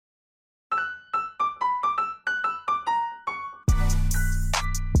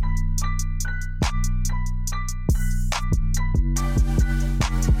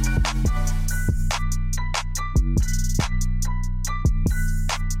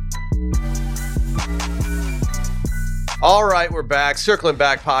All right, we're back. Circling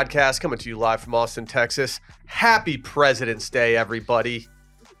Back podcast coming to you live from Austin, Texas. Happy President's Day, everybody.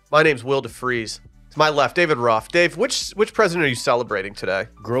 My name's Will DeFries. To my left, David Ruff. Dave, which president are you celebrating today?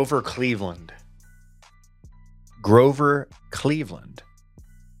 Grover Cleveland. Grover Cleveland.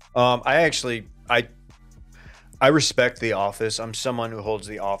 I respect the office. I'm someone who holds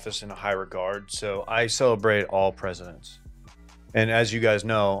the office in a high regard, so I celebrate all presidents. And as you guys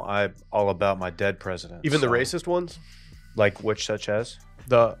know, I'm all about my dead presidents. Even the racist ones? Like which, such as?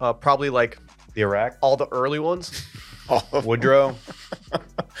 The probably like The Iraq? all the early ones? Woodrow?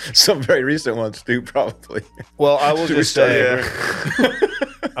 Some very recent ones too, probably. Well, I will just say, Yeah.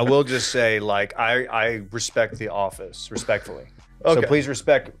 I will just say, like, I respect the office respectfully. Okay. So please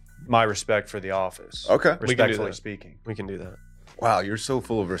respect my respect for the office. Okay. We can do Respectfully that. speaking. We can do that. Wow, you're so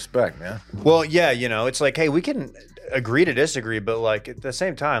full of respect, man. Well, yeah, it's like, hey, we can agree to disagree, but like at the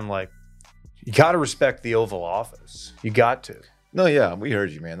same time, like, you got to respect the Oval Office. You got to. No, yeah, we heard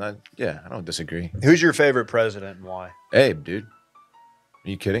you, man. I don't disagree. Who's your favorite president and why? Abe, dude. Are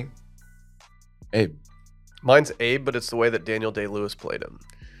you kidding? Abe. Mine's Abe, but it's the way that Daniel Day-Lewis played him.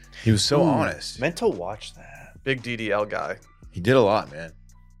 He was so honest. Meant to watch that. Big DDL guy. He did a lot, man.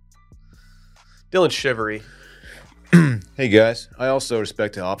 Dylan Shivery. Hey guys, I also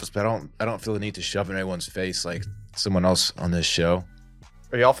respect the office, but I don't feel the need to shove it in everyone's face like someone else on this show.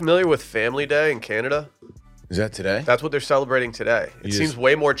 Are y'all familiar with Family Day in Canada? Is that today? That's what they're celebrating today. It You seems just-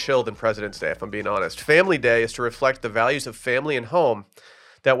 way more chill than President's Day, if I'm being honest. Family Day is to reflect the values of family and home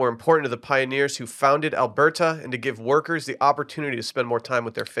that were important to the pioneers who founded Alberta and to give workers the opportunity to spend more time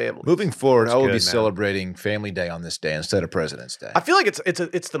with their family. Moving forward, That's I will good, be man. celebrating Family Day on this day instead of President's Day. I feel like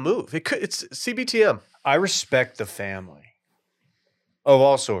it's the move. It's CBTM. I respect the family of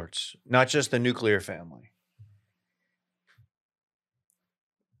all sorts, not just the nuclear family.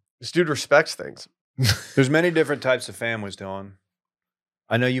 This dude respects things. There's many different types of families, Dylan.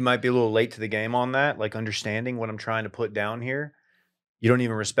 I know you might be a little late to the game on that, like understanding what I'm trying to put down here. You don't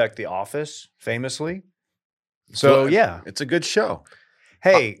even respect The Office, famously. So, yeah. It's a good show.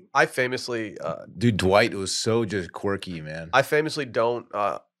 Hey, I famously, Dude, Dwight was so just quirky, man. I famously don't.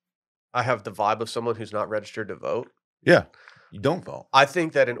 I have the vibe of someone who's not registered to vote. Yeah. You don't vote. I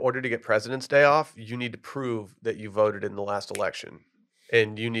think that in order to get President's Day off, you need to prove that you voted in the last election.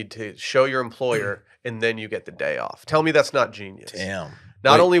 And you need to show your employer, and then you get the day off. Tell me that's not genius. Damn.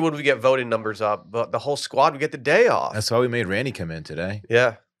 Not Wait. only would we get voting numbers up, but the whole squad would get the day off. That's why we made Randy come in today.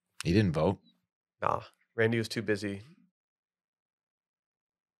 Yeah. He didn't vote. Nah. Randy was too busy.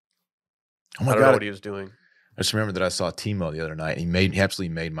 Oh I my don't know god. what he was doing. I just remember that I saw Timo the other night. He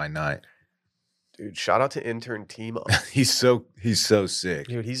absolutely made my night. Dude, shout out to intern Timo. He's so sick.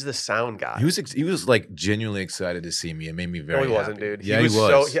 Dude, he's the sound guy. He was like genuinely excited to see me. It made me very No, he wasn't, happy. dude. Yeah, he he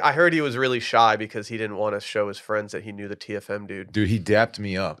was. was. I heard he was really shy because he didn't want to show his friends that he knew the TFM dude. Dude, he dapped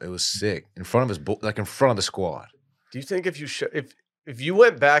me up. It was sick. In front of in front of the squad. Do you think if you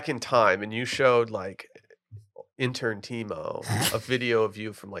went back in time and you showed like intern Timo a video of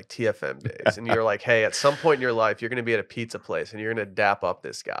you from like TFM days, and you're like, hey, at some point in your life, you're going to be at a pizza place and you're going to dap up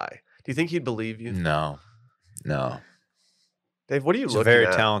this guy. Do you think he'd believe you? No. Dave, what are you he's a looking very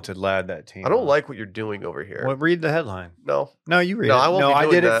at? talented lad, that team. I don't like what you're doing over here. Well, read the headline. No. No, you read No, it. I won't be I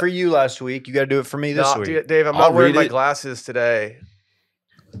doing did that. it for you last week. You got to do it for me this No, week. Dave, I'm I'll not wearing read my it. glasses today.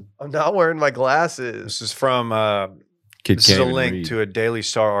 I'm not wearing my glasses. This is from Kid this is a link to a Daily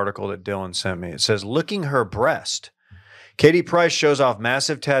Star article that Dylan sent me. It says, "Licking her breast. Katie Price shows off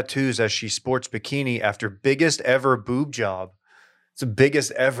massive tattoos as she sports bikini after biggest ever boob job." It's the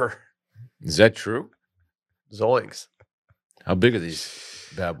biggest ever. Is that true? Zoinks. How big are these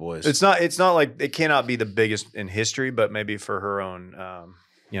bad boys? It's not like it cannot be the biggest in history, but maybe for her own,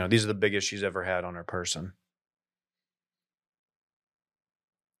 these are the biggest she's ever had on her person.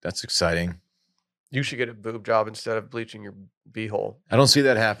 That's exciting. You should get a boob job instead of bleaching your beehole. I don't see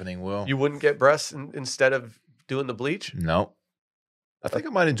that happening, Will. You wouldn't get breasts instead of doing the bleach? No. I think I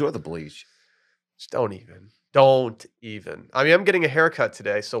might enjoy the bleach. Just don't even. Don't even. I mean, I'm getting a haircut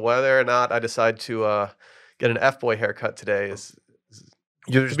today, so whether or not I decide to get an F-boy haircut today is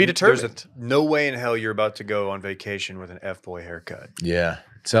to be determined. There's no way in hell you're about to go on vacation with an F-boy haircut. Yeah.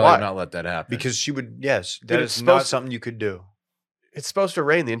 Tell Why? her not let that happen. Because she would, yes, that Dude, is it's not supposed- something you could do. It's supposed to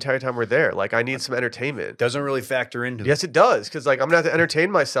rain the entire time we're there. Like, I need some entertainment. Doesn't really factor into Yes, it does, because like I'm gonna have to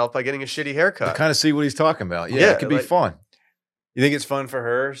entertain myself by getting a shitty to haircut. kind of see what he's talking about. Yeah, Yeah, it could be like- fun. You think it's fun for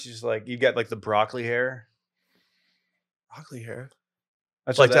her? She's like, you got like the broccoli hair. Broccoli hair.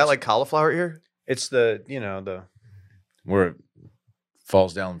 That's Like that, like cauliflower ear? it's the Where it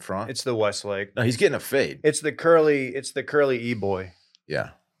falls down front. it's the Westlake. No, he's getting a fade. It's the curly e boy. Yeah.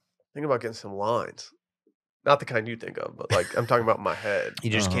 Think about getting some lines. Not the kind you think of, but like I'm talking about in my head. You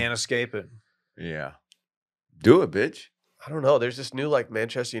just Uh-huh. can't escape it. Yeah. Do it, bitch. I don't know. There's this new like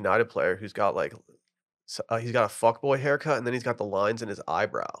Manchester United player who's got like he's got a fuckboy haircut and then he's got the lines in his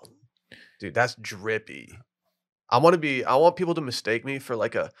eyebrow. Dude, that's drippy. I want people to mistake me for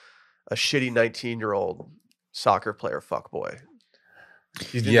like a shitty 19-year-old soccer player fuckboy. Do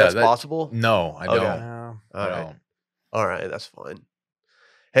you think that's possible? No, I Okay. don't. No. All I right. don't. All right, that's fine.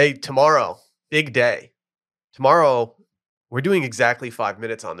 Hey, tomorrow, big day. Tomorrow, we're doing exactly 5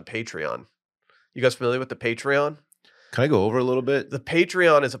 minutes on the Patreon. You guys familiar with the Patreon? Can I go over a little bit? The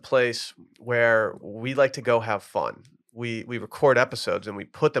Patreon is a place where we like to go have fun. We record episodes and we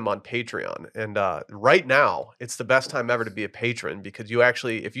put them on Patreon. And right now, it's the best time ever to be a patron because you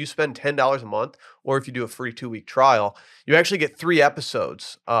actually, if you spend $10 a month or if you do a free 2-week trial, you actually get 3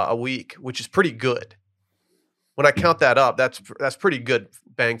 episodes a week, which is pretty good. When I count that up, that's pretty good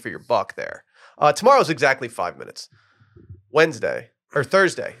bang for your buck there. Tomorrow's exactly 5 minutes. Wednesday or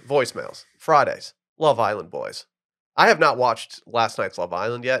Thursday, voicemails. Fridays, Love Island boys. I have not watched last night's Love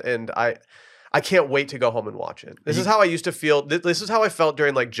Island yet, and I can't wait to go home and watch it. This is how I used to feel. This is how I felt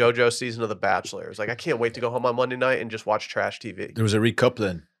during like JoJo's season of The Bachelor. It's like I can't wait to go home on Monday night and just watch trash TV. There was a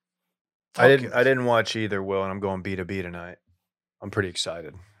recoupling. I didn't watch either, Will, and I'm going B2B tonight. I'm pretty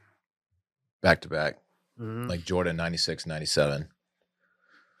excited. Back to back. Mhm. Like Jordan 96, 97.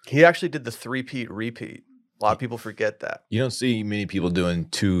 He actually did the 3-peat repeat. A lot of people forget that. You don't see many people doing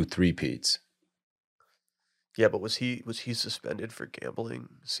 2 3-peats. Yeah, but was he suspended for gambling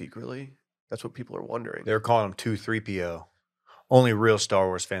secretly? That's what people are wondering. They were calling him 2-3PO. Only real Star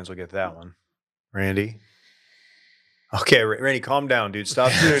Wars fans will get that one. Randy? Okay, Randy, calm down, dude.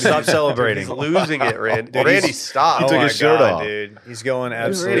 Stop celebrating. He's losing it, Randy. Dude, Randy, he's- stop. He took my his shirt God, off. dude. He's going Randy,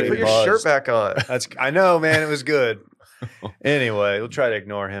 absolutely put your buzzed. shirt back on. I know, man. It was good. Anyway, we'll try to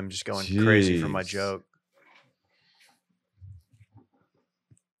ignore him just going crazy for my Jeez. joke.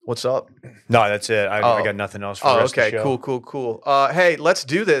 What's up? No, that's it. I Oh. got nothing else for Oh, the rest of okay. the show. Cool. Hey, let's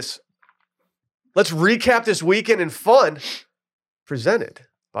do this. Let's recap this weekend in fun presented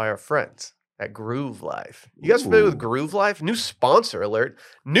by our friends at Groove Life. You guys familiar with Ooh. Groove Life? New sponsor alert.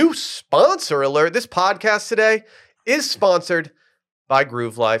 New sponsor alert. This podcast today is sponsored by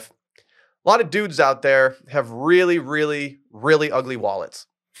Groove Life. A lot of dudes out there have really, really, really ugly wallets.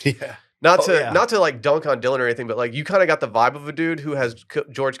 Yeah. Not Oh, yeah. to like dunk on Dylan or anything, but like you kind of got the vibe of a dude who has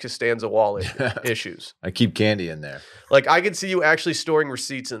George Costanza wallet issues. I keep candy in there. Like I could see you actually storing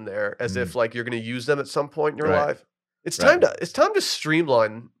receipts in there as if like you're going to use them at some point in your Right. life. It's Right. time to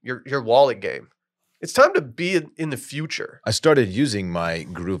streamline your wallet game. It's time to be in the future. I started using my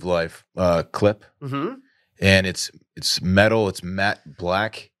Groove Life clip, Mm-hmm. and it's metal, it's matte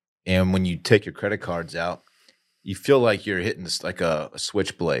black, and when you take your credit cards out, you feel like you're hitting this like a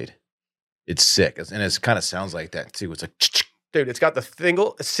switchblade. It's sick, and it kind of sounds like that too. It's like, Dude, it's got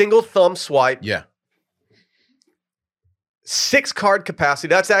the single thumb swipe, yeah, 6 card capacity.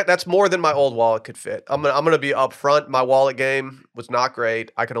 That's more than my old wallet could fit. I'm gonna be upfront. My wallet game was not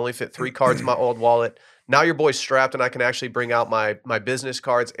great. I could only fit 3 cards in my old wallet. Now your boy's strapped, and I can actually bring out my business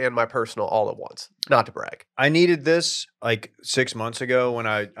cards and my personal all at once. Not to brag. I needed this like 6 months ago when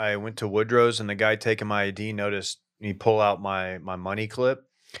I went to Woodrow's and the guy taking my ID noticed me pull out my money clip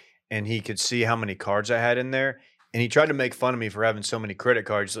and he could see how many cards I had in there. And he tried to make fun of me for having so many credit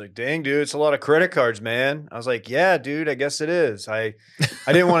cards. He's like, dang, dude, it's a lot of credit cards, man. I was like, yeah, dude, I guess it is. I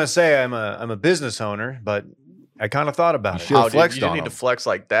didn't want to say I'm a business owner, but I kind of thought about You it. should. Oh, dude, flexed you didn't on need to him. flex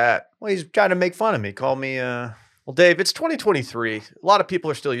like that. Well, he's trying to make fun of me. Call me Well, Dave, it's 2023. A lot of people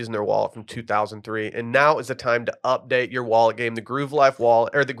are still using their wallet from 2003, and now is the time to update your wallet game. The Groove Life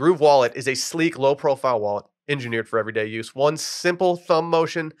wallet, or the Groove Wallet, is a sleek, low-profile wallet engineered for everyday use. One simple thumb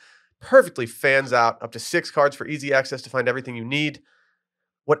motion perfectly fans out up to 6 cards for easy access to find everything you need.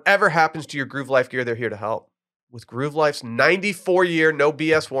 Whatever happens to your Groove Life gear, they're here to help. With Groove Life's 94-year no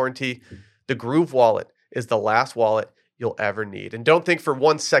BS warranty, the Groove Wallet is the last wallet you'll ever need. And don't think for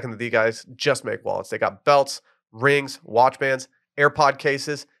 1 second that these guys just make wallets. They got belts, rings, watch bands, AirPod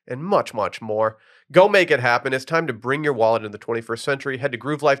cases, and much, much more. Go make it happen. It's time to bring your wallet into the 21st century. Head to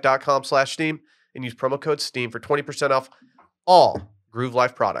groovelife.com/Steam and use promo code STEAM for 20% off all Groove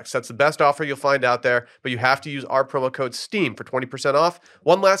Life products. That's the best offer you'll find out there, but you have to use our promo code STEAM for 20% off.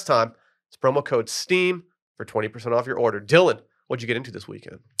 One last time, it's promo code STEAM for 20% off your order. Dylan, what'd you get into this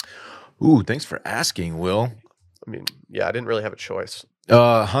weekend? Ooh, thanks for asking, Will. I mean, yeah, I didn't really have a choice.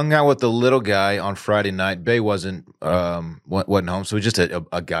 Hung out with the little guy on Friday night. Bay wasn't home, so it was just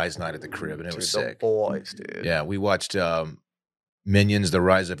a guy's night at the crib, and it was Dude, the sick. boys, dude. Yeah, we watched Minions: The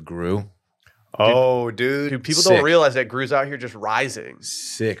Rise of Gru. oh, dude. Dude, people Sick. don't realize that Gru's out here just rising.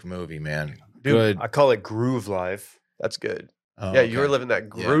 Sick movie, man. Dude, good. I call it groove life. That's good. Oh, Yeah, you were okay. living that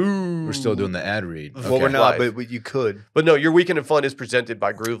Yeah. groove. We're still doing the ad read. Well, Well, Okay. we're not, Life. but you could. But no, your weekend of fun is presented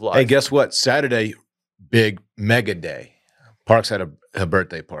by Groove Life. Hey, guess what? Saturday, big mega day. Parks had a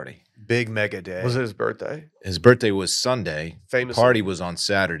birthday party. Big mega day. Was it his birthday? His birthday was Sunday. Famous Party was on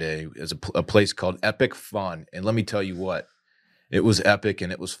Saturday. It's a place called Epic Fun. And let me tell you what, it was epic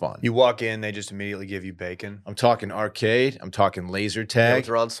and it was fun. You walk in, they just immediately give you bacon. I'm talking arcade. I'm talking laser Yeah, tag, was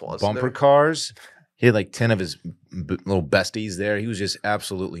Ron Swanson bumper there? cars. He had like 10 of his little besties there. He was just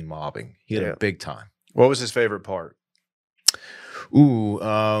absolutely mobbing. He had Yeah. a big time. What was his favorite part? Ooh,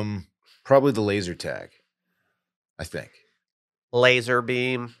 probably the laser tag, I think. Laser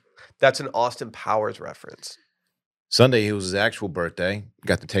beam. That's an Austin Powers reference. Sunday, it was his actual birthday.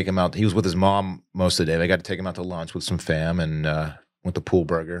 Got to take him out. He was with his mom most of the day. I got to take him out to lunch with some fam and went to Pool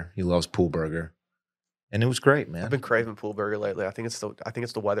Burger. He loves Pool Burger. And it was great, man. I've been craving Pool Burger lately. I think it's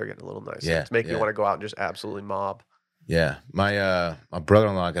the weather getting a little nicer. Yeah, It's making yeah. me want to go out and just absolutely mob. Yeah. My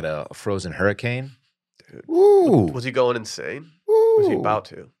brother-in-law got a frozen hurricane. Dude. Ooh. Was he going insane? Was he Ooh. about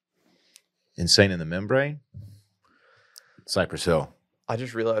to? Insane in the membrane? Cypress Hill. I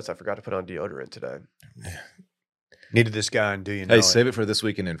just realized I forgot to put on deodorant today. Needed this guy, and do you know Hey, it? save it for this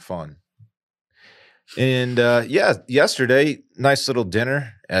weekend in fun. And yesterday, nice little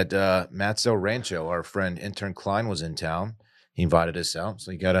dinner at Matzo Rancho. Our friend intern Klein was in town. He invited us out,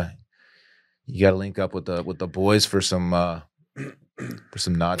 so you gotta link up with the boys for some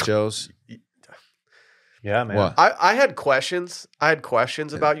nachos. Yeah, man. What? I had questions. I had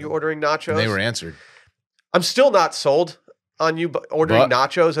questions about you ordering nachos. And they were answered. I'm still not sold on you ordering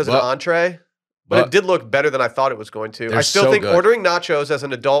nachos as an entree, but it did look better than I thought it was going to. They're I still so think good. ordering nachos as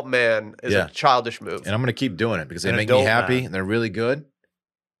an adult man is Yeah. a childish move. And I'm gonna keep doing it because they An make me adult happy man. and they're really good.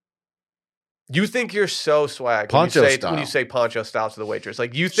 You think you're so swag Poncho when style. you say poncho style to the waitress.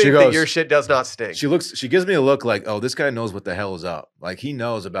 Like you She think that goes- your shit does not stink. She gives me a look like, oh, this guy knows what the hell is up. Like he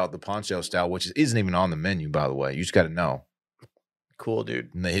knows about the poncho style, which isn't even on the menu, by the way. You just got to know. Cool,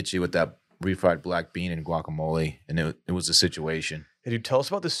 dude. And they hit you with that refried black bean and guacamole, and it was a situation. Hey, dude, tell us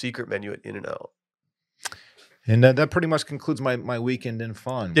about the secret menu at In-N-Out. And that pretty much concludes my weekend in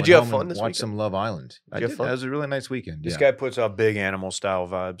fun. Did Went you have home fun and this watched weekend? some Love Island. I you have did. fun? That was a really nice weekend. This yeah. guy puts out big animal style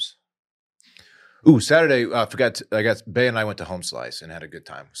vibes. Ooh, Saturday, I forgot. Bay and I went to Home Slice and had a good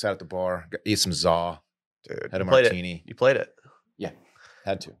time. Sat at the bar, ate some za, Dude, had a you played martini. It. You played it.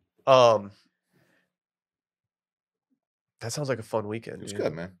 Had to. That sounds like a fun weekend. It was dude.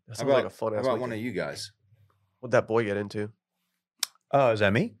 good, man. That How sounds like about, a fun how ass about weekend. one of you guys? What'd that boy get into? Is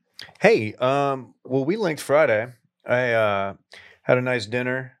that me? Hey, well, we linked Friday. I had a nice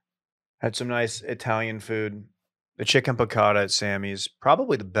dinner, had some nice Italian food. The chicken piccata at Sammy's,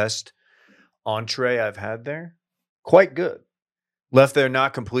 probably the best entree I've had there. Quite good. Left there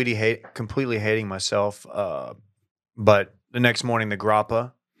not completely hating myself. But the next morning, the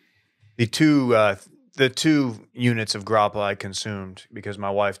grappa, the two units of grappa I consumed because my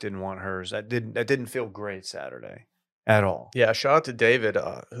wife didn't want hers. That didn't feel great Saturday at all. Yeah, shout out to David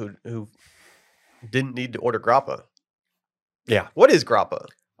who didn't need to order grappa. Yeah. What is grappa?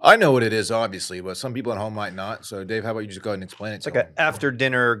 I know what it is, obviously, but some people at home might not. So, Dave, how about you just go ahead and explain it? It's to like an them? after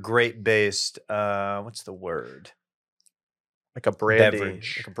dinner grape based. What's the word? Like a brandy.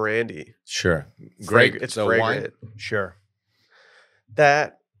 Beverage. Like a brandy. Sure. Great. It's so fragrant. wine. Sure.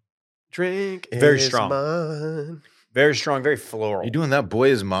 That drink Very is strong. mine. Very strong. Very floral. You're doing that boy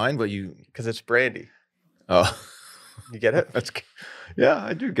is mine, but you. Because it's brandy. Oh, You get it? that's. Yeah,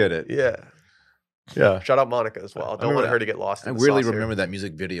 I do get it. Yeah. Yeah. Shout out Monica as well. Don't remember want that. her to get lost I in the really sauce here. remember that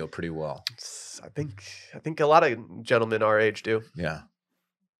music video pretty well. I think a lot of gentlemen our age do. Yeah.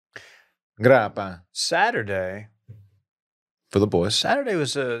 Grappa Saturday. for the boys.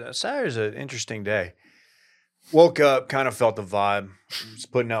 Saturday's an interesting day. Woke up, kind of felt the vibe. Was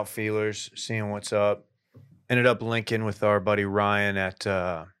putting out feelers, seeing what's up. Ended up linking with our buddy Ryan at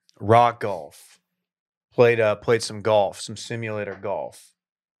Rock Golf. Played some golf, some simulator golf,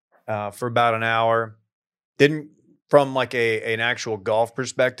 for about an hour. Didn't from like an actual golf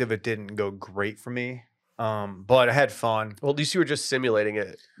perspective, it didn't go great for me. But I had fun. Well, at least you were just simulating it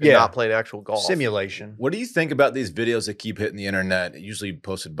and Yeah. not playing actual golf. Simulation. What do you think about these videos that keep hitting the internet? Usually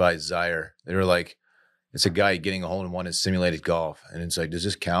posted by Zaire. They were like, it's a guy getting a hole in one in simulated golf. And it's like, does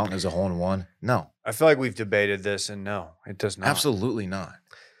this count as a hole in one? No, I feel like we've debated this, and no, it does not. absolutely not.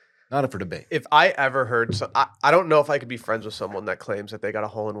 Not up for debate. If I ever heard, I don't know if I could be friends with someone that claims that they got a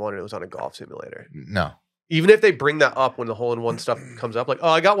hole in one and it was on a golf simulator. No. Even if they bring that up when the hole in one stuff comes up, like, oh,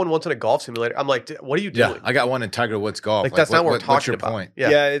 I got one once in a golf simulator. I'm like, what are you doing? Yeah, I got one in Tiger Woods golf. Like, that's not what we're what's talking your about. point? Yeah.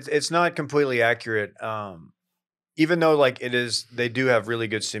 Yeah, it's not completely accurate. even though like they do have really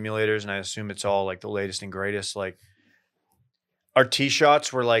good simulators, and I assume it's all like the latest and greatest. Like our tee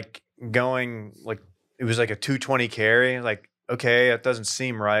shots were like going like it was like a 220 carry. Like okay, that doesn't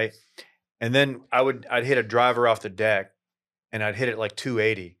seem right. And then I'd hit a driver off the deck, and I'd hit it like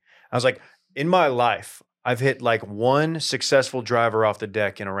 280. I was like, in my life, I've hit like one successful driver off the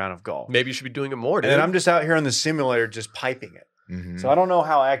deck in a round of golf. Maybe you should be doing it more, dude. And then I'm just out here on the simulator just piping it. Mhm. So I don't know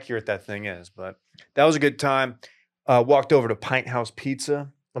how accurate that thing is, but that was a good time. Walked over to Pint House Pizza.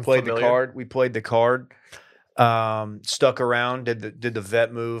 I'm Played familiar. the card. We played the card. Stuck around. Did the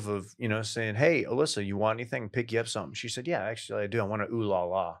vet move of saying, "Hey, Alyssa, you want anything? Pick you up something." She said, "Yeah, actually, I do. I want an ooh la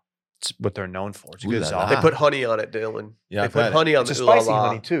la." It's what they're known for. It's a Ooh good la sauce. la. They put honey on it, Dylan. Yeah, they I've put had it. honey on It's a the ooh la spicy la.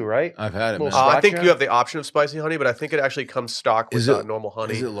 honey too, right? I've had it, Little man. I think Sriracha? you have the option of spicy honey, but I think it actually comes stock with Is it- normal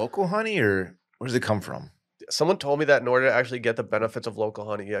honey. Is it local honey or where does it come from? Someone told me that in order to actually get the benefits of local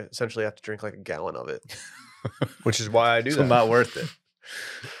honey, you essentially have to drink like a gallon of it. Which is why I do It's that. not worth it.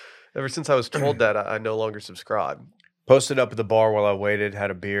 Ever since I was told that, I no longer subscribe. Posted up at the bar while I waited,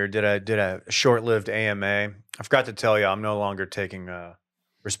 had a beer, did a short-lived AMA. I forgot to tell you, I'm no longer taking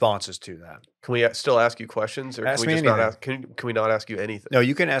responses to that. Can we still ask you questions, or Ask can we me just not anything. ask? Can we not ask you anything? No,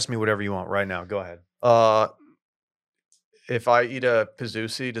 you can ask me whatever you want right now. Go ahead. If I eat a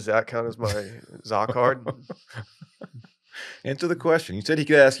Pizzusi, does that count as my ZA card? Answer the question. You said he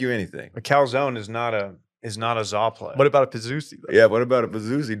could ask you anything. A calzone is not a za play. What about a Pizzusi? though? Yeah, what about a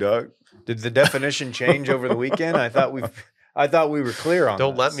Pizzusi, dog? Did the definition change over the weekend? I thought we were clear on.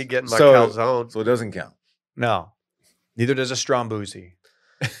 Don't let this. me get in my So- calzone. So it doesn't count. No, neither does a Strombozy.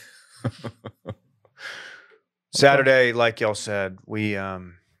 Saturday, like y'all said, we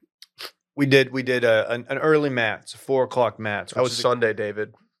did an early mat, 4:00 mat. That was Sunday,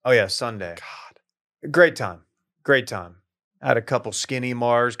 David. Oh yeah, Sunday. God, Great time. Great time. Had a couple skinny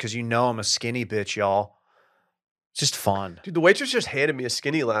Mars because I'm a skinny bitch, y'all. Just fun. dude, the waitress just handed me a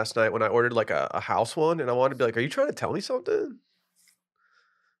skinny last night when I ordered like a house one, and I wanted to be like, "Are you trying to tell me something? Am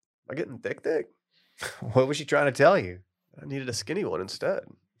I getting thick? What was she trying to tell you? I needed a skinny one instead."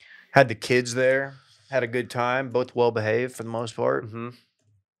 Had the kids there. Had a good time. Both well behaved for the most part. Mm-hmm.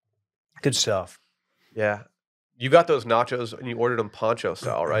 Good stuff. Yeah, you got those nachos and you ordered them poncho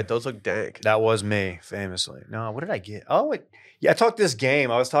style, right? Those look dank. That was me, famously. No, what did I get? Oh, yeah. I talked this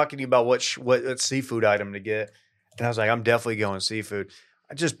game. I was talking to you about what seafood item to get, and I was like, I'm definitely going seafood.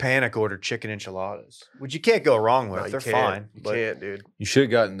 I just panic ordered chicken enchiladas, which you can't go wrong with. No, you They're can't. fine. You but can't, dude. You should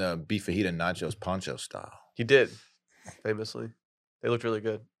have gotten the beef fajita nachos poncho style. He did, famously. They looked really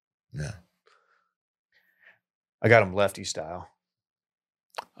good. Yeah. I got them lefty style.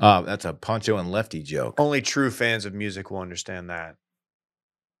 That's a poncho and lefty joke. Only true fans of music will understand that.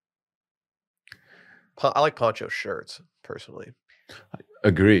 I like poncho shirts personally.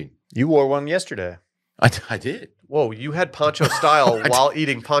 Agreed. You wore one yesterday. I did. Whoa, you had poncho style while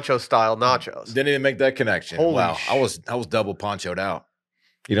eating poncho style nachos. Didn't even make that connection. Holy wow. sh- I was double ponchoed out.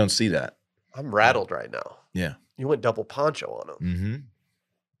 You don't see that. I'm rattled right now. Yeah. You went double poncho on them. Mm-hmm.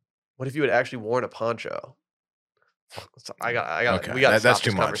 What if you had actually worn a poncho? I got. Okay, We got to that's stop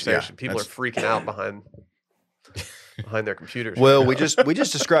too this much, conversation. yeah. People are freaking out behind their computers. Well, right we now.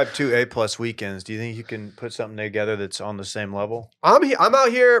 just described 2 A+ weekends. Do you think you can put something together that's on the same level? I'm out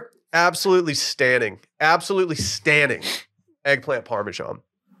here absolutely standing eggplant parmesan.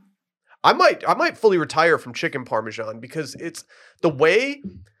 I might fully retire from chicken parmesan because it's the way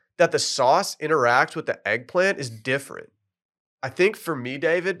that the sauce interacts with the eggplant is different. I think for me,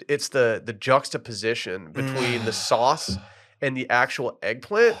 David, it's the juxtaposition between the sauce and the actual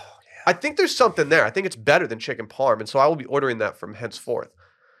eggplant. I think there's something there. I think it's better than chicken parm, and so I will be ordering that from henceforth.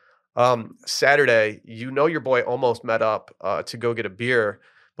 Saturday, your boy almost met up to go get a beer,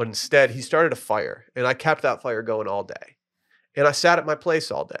 but instead he started a fire, and I kept that fire going all day. And I sat at my place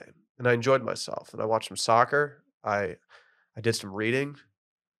all day, and I enjoyed myself. And I watched some soccer. I did some reading.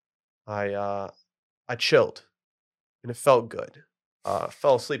 I chilled, and it felt good.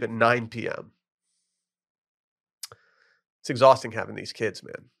 Fell asleep at 9 p.m. It's exhausting having these kids,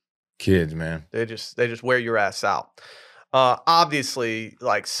 man. Kids, man. They just wear your ass out. Obviously,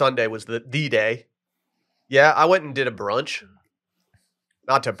 like Sunday was the day. Yeah, I went and did a brunch.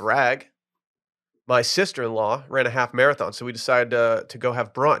 Not to brag. My sister-in-law ran a half marathon, so we decided to go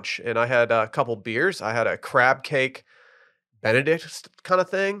have brunch. And I had a couple beers. I had a crab cake Benedict kind of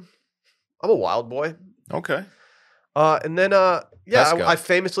thing. I'm a wild boy. Okay. And then, Pesco. I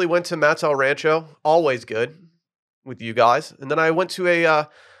famously went to Matt's El Rancho. Always good with you guys. And then I went to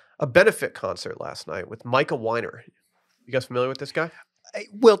a benefit concert last night with Micah Weiner. You guys familiar with this guy?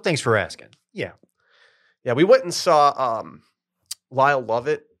 Well, thanks for asking. Yeah. Yeah, we went and saw Lyle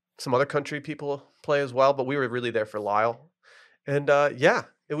Lovett, some other country people play as well, but we were really there for Lyle. And yeah,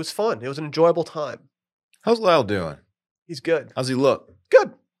 it was fun. It was an enjoyable time. How's Lyle doing? He's good. How's he look?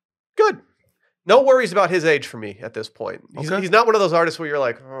 Good. Good. No worries about his age for me at this point. He's, Okay. he's not one of those artists where you're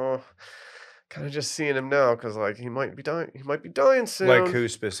like, oh, kind of just seeing him now because like he might be dying. He might be dying soon. Like who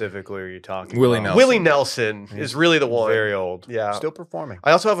specifically are you talking Willie about? Nelson. Willie Nelson He's is really the one. Very old. Yeah. Still performing.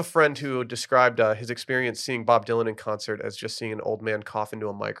 I also have a friend who described his experience seeing Bob Dylan in concert as just seeing an old man cough into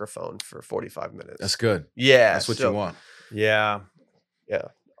a microphone for 45 minutes. That's good. Yeah. That's what so- you want. Yeah. Yeah.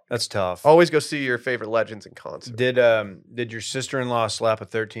 That's tough. Always go see your favorite legends in concert. Did your sister-in-law slap a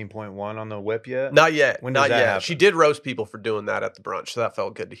 13.1 on the whip yet? Not yet. When does Not that yet. happen? She did roast people for doing that at the brunch, so that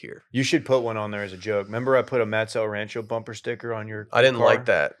felt good to hear. You should put one on there as a joke. Remember I put a Matzo Rancho bumper sticker on your I didn't car? like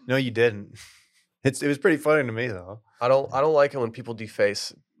that. No, you didn't. It was pretty funny to me though. I don't like it when people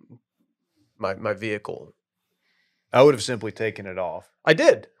deface my vehicle. I would have simply taken it off. I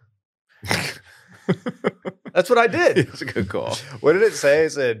did. That's what I did. It's a good call. What did it say?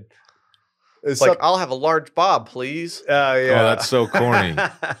 It said It's like, I'll have a large Bob, please. oh yeah. Oh, that's so corny.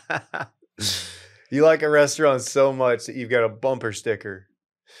 You like a restaurant so much that you've got a bumper sticker.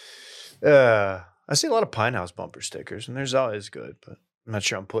 I see a lot of Pine House bumper stickers, and there's always good, but I'm not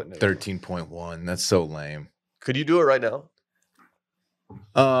sure I'm putting it. 13.1. That's so lame. Could you do it right now?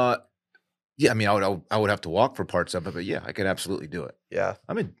 Yeah, I mean, I would have to walk for parts of it, but yeah, I could absolutely do it. Yeah.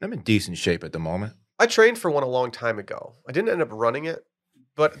 I'm in decent shape at the moment. I trained for one a long time ago. I didn't end up running it,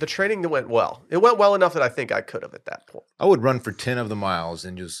 but the training went well. It went well enough that I think I could have at that point. I would run for 10 of the miles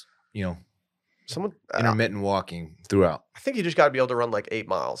and just, Someone, intermittent walking throughout. I think you just got to be able to run like 8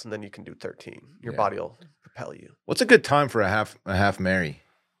 miles, and then you can do 13. Your Yeah. body will propel you. What's a good time for a half Mary?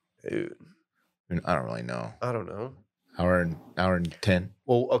 Dude, I mean, I don't really know. I don't know. Hour and 10.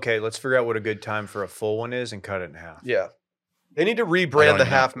 Well, okay, let's figure out what a good time for a full one is and cut it in half. Yeah. They need to I rebrand don't the know.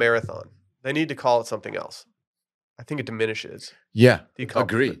 half marathon. They need to call it something else. I think it diminishes Yeah, the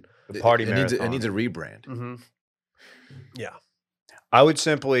agree. accomplishment. The party it needs marathon. a rebrand. Mm-hmm. Yeah. I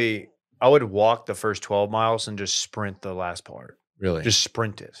would walk the first 12 miles and just sprint the last part. Really, Just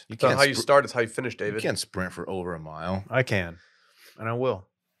sprint it. you It's not can't how you start, it's how you finish, you David. can't sprint for over a mile. I can, and I will.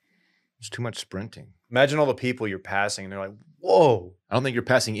 It's too much sprinting. Imagine all the people you're passing. And they're like, "Whoa, I don't think you're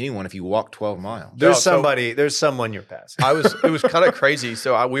passing anyone if you walk 12 miles. there's so- somebody. There's someone you're passing." It was kind of crazy.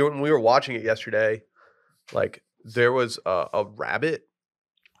 So when we were watching it yesterday, like there was a rabbit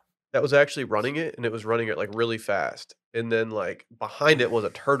that was actually running it, and it was running it like really fast. And then like behind it was a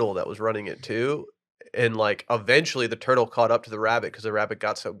turtle that was running it too. And like eventually the turtle caught up to the rabbit because the rabbit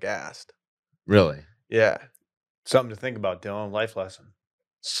got so gassed. Really? Yeah. Something to think about, Dylan. Life lesson.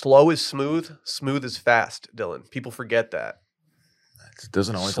 Slow is smooth, smooth is fast, Dylan. People forget that. It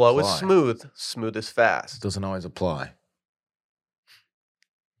doesn't always Slow apply. is smooth, smooth is It fast. doesn't always apply.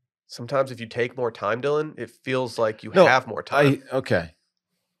 Sometimes if you take more time, Dylan, it feels like you No, have more time. Okay.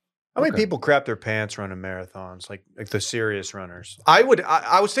 How many Okay. people crap their pants running marathons? Like the serious runners. I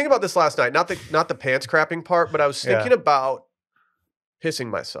was thinking about this last night, not the pants crapping part, but I was Yeah. thinking about pissing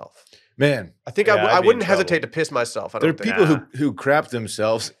myself. Man, I think Yeah, I I'd be in wouldn't trouble. hesitate to piss myself. I there are don't think. people Nah. who crap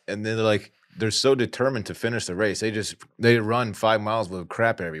themselves and then they're so determined to finish the race. They run 5 miles with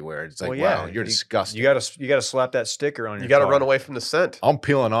crap everywhere. It's like, Well, yeah, wow, you're you- disgusting. You gotta slap that sticker on your. You got to car. run away from the scent. I'm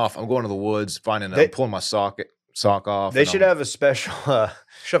peeling off. I'm going to the woods, I'm pulling my sock off. They and should I'm- have a special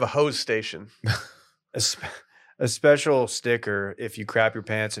Should have a hose station. a special sticker if you crap your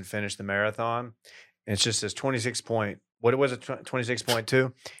pants and finish the marathon. And it's just says 26 point. What was it?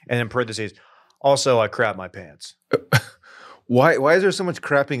 26.2, and then parentheses. Also, I crap my pants. Why is there so much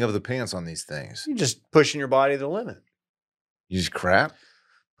crapping of the pants on these things? You're just pushing your body to the limit. You just crap?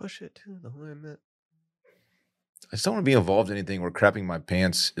 Push it to the limit. I just don't want to be involved in anything where crapping my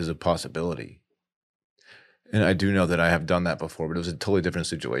pants is a possibility. And I do know that I have done that before, but it was a totally different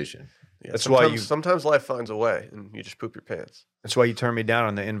situation. Yeah, That's why sometimes life finds a way, and you just poop your pants. That's why you turned me down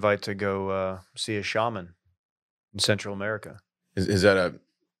on the invite to go see a shaman in Central America. Is that a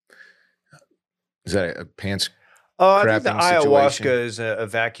pants? I think the Crapping ayahuasca situation. is a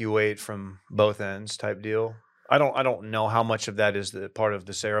evacuate from both ends type deal. I don't know how much of that is the part of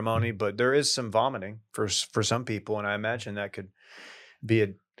the ceremony, but there is some vomiting for some people, and I imagine that could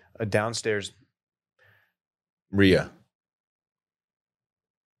be a downstairs. Rhea.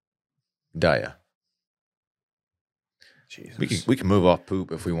 Daya. Jesus. We can move off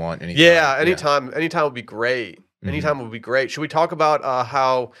poop if we want. Anytime. Yeah, anytime would be great. Mhm. Anytime would be great. Should we talk about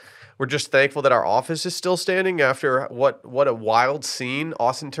how we're just thankful that our office is still standing after what a wild scene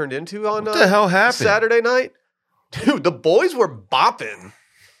Austin turned into on What the hell happened? Saturday night? Dude, the boys were bopping.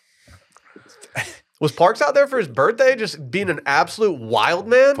 Was Parks out there for his birthday, just being an absolute wild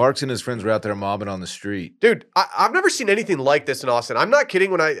man? Parks and his friends were out there mobbing on the street. Dude, I've never seen anything like this in Austin. I'm not kidding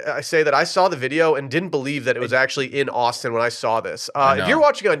when I say that I saw the video and didn't believe that it was actually in Austin when I saw this. If you're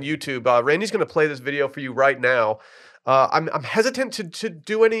watching on YouTube, Randy's going to play this video for you right now. I'm hesitant to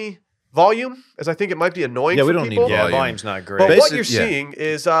do any volume, as I think it might be annoying for we don't people. need Yeah, volume. volume's not great. But what you're seeing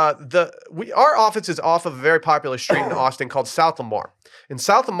is our office is off of a very popular street in Austin called South Lamar. And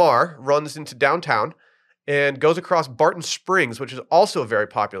South Lamar runs into downtown and goes across Barton Springs, which is also a very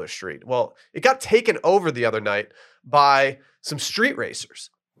popular street. Well, it got taken over the other night by some street racers.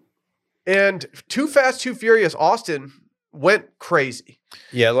 And Too Fast, Too Furious Austin went crazy.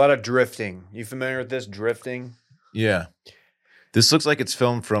 Yeah, a lot of drifting. You familiar with this drifting? Yeah. This looks like it's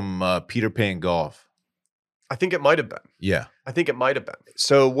filmed from Peter Pan Golf. I think it might have been. Yeah. I think it might have been.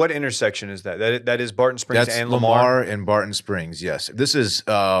 So what intersection is that? That is Barton Springs That's and Lamar and Barton Springs, yes. This is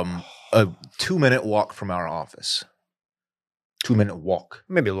a 2-minute walk from our office. 2-minute walk.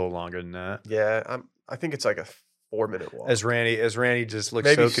 Maybe a little longer than that. Yeah, I think it's like a 4-minute walk. As Randy just looks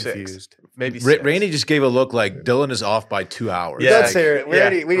Maybe so 6. confused. Maybe 6. Randy just gave a look like Dylan is off by 2 hours. Yeah. Let's hear it.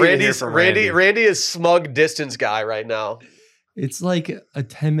 Randy, we need to hear from Randy. Randy is smug distance guy right now. It's like a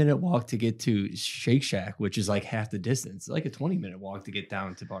 10-minute walk to get to Shake Shack, which is like half the distance. It's like a 20-minute walk to get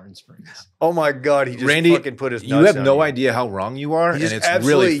down to Barton Springs. Oh my God, he just Randy, fucking put his nuts you have on no you. idea how wrong you are, He and just it's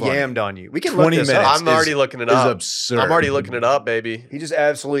absolutely really funny. yammed on you. We can 20 look this minutes. up. I'm already looking it Is up. absurd. I'm already looking it up, baby. He just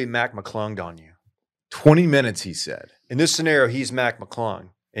absolutely Mac McClunged on you. 20 minutes, he said. In this scenario, he's Mac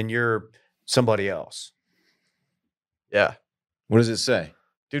McClung, and you're somebody else. Yeah. What does it say?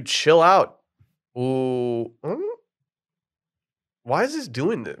 Dude, chill out. Ooh. Why is this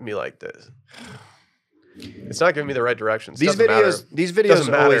doing to me like this? It's not giving me the right directions. These Doesn't matter. videos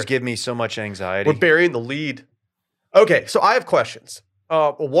Doesn't always matter. give me so much anxiety. We're burying the lead. Okay, so I have questions.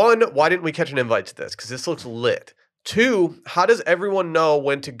 One, why didn't we catch an invite to this? Because this looks lit. 2, how does everyone know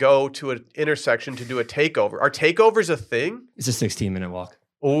when to go to an intersection to do a takeover? Are takeovers a thing? It's a 16-minute walk.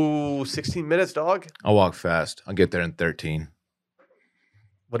 Ooh, 16 minutes, dog. I'll walk fast. I'll get there in 13.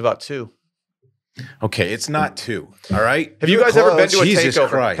 What about 2? Okay, it's not 2. All right? Have you were guys ever been close. to a Jesus takeover?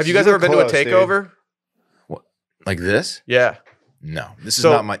 Christ. Have you guys You were ever been to a close, dude. takeover? Like this? Yeah. No. These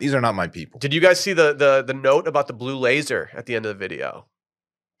So- are not my people. Did you guys see the note about the blue laser at the end of the video?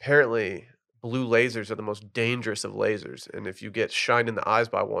 Apparently, blue lasers are the most dangerous of lasers, and if you get shined in the eyes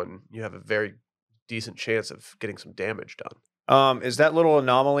by one, you have a very decent chance of getting some damage done. Is that little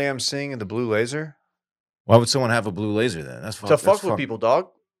anomaly I'm seeing in the blue laser? Why would someone have a blue laser then? That's To fuck with people, dog.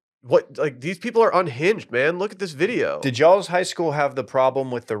 What, like, these people are unhinged, man. Look at this video. Did y'all's high school have the problem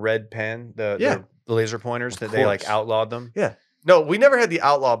with the red pen, Yeah. the laser pointers, Of that they like course. outlawed them? No, we never had the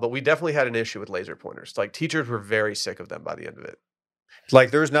outlaw, but we definitely had an issue with laser pointers. Like, teachers were very sick of them by the end of it.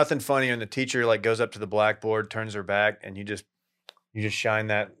 Like there's nothing funnier, and the teacher like goes up to the blackboard, turns her back, and you just shine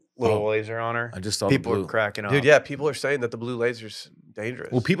that little Oh, laser on her. I just saw People the are blue. cracking up. Dude, yeah, people are saying that the blue laser's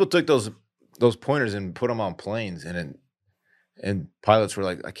dangerous. Well, people took those pointers and put them on planes, and pilots were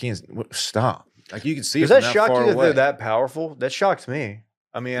like, "I can't stop." Like you can see. Does it that from shock far you that away. they're that powerful? That shocked me.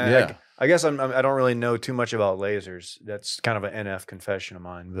 I mean, Yeah. I guess I don't really know too much about lasers. That's kind of an NF confession of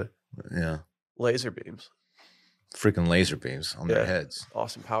mine. But Yeah, Laser beams. freaking laser beams on their Yeah. heads.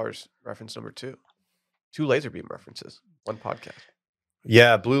 Austin Powers reference number 2. 2 laser beam references. 1 podcast.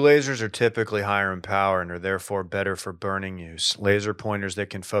 yeah, blue lasers are typically higher in power and are therefore better for burning use. Laser pointers that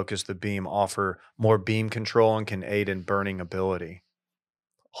can focus the beam offer more beam control and can aid in burning ability.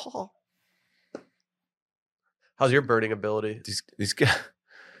 Oh. How's your burning ability? These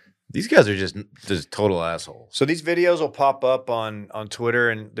guys are just total assholes. So these videos will pop up on Twitter,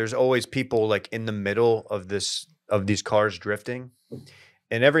 and there's always people like in the middle of these cars drifting,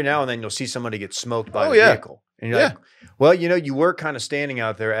 and every now and then you'll see somebody get smoked by Oh, the yeah. vehicle, and you're like, well, you were kind of standing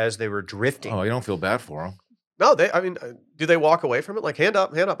out there as they were drifting. Oh, you don't feel bad for them. No, do they walk away from it? Like, hand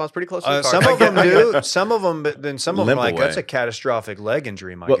up. I was pretty close to the car. Some of them do, some of them, but then some of them Limp like away. that's a catastrophic leg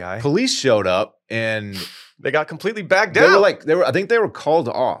injury, my Well, guy. police showed up and They got completely backed they down. were like, I think they were called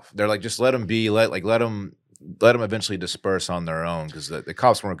off. They're like, just let them be, let them eventually disperse on their own because the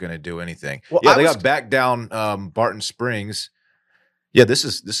cops weren't going to do anything. Well, Yeah, I they was- got back down Barton Springs. Yeah, this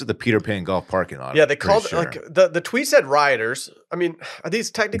is the Peter Pan Golf parking lot. yeah, I'm they pretty called sure. like the tweet said rioters. I mean, are these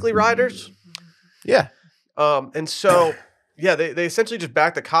technically rioters? Yeah, And so, yeah, they essentially just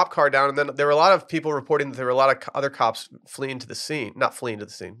backed the cop car down, and then there were a lot of people reporting that there were a lot of other cops going to the scene.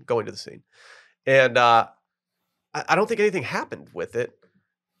 And I don't think anything happened with it.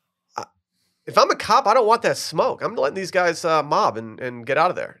 If I'm a cop, I don't want that smoke. I'm letting these guys mob and get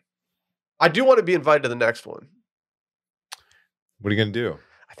out of there. I do want to be invited to the next one. what are you gonna do?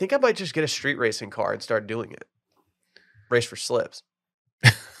 think I might just get a street racing car and start doing it. Race for slips.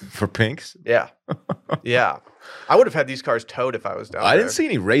 For pinks. Yeah. Yeah. I would have had these cars towed if I was down I there. didn't see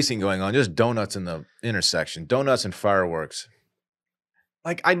any racing going on. Just donuts in the intersection. Donuts and fireworks.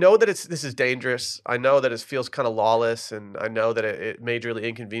 Like, I know that this is dangerous. I know that it feels kind of lawless, and I know that it majorly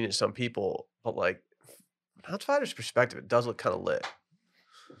inconvenienced some people. But like, from an outsider's perspective, it does look kind of lit.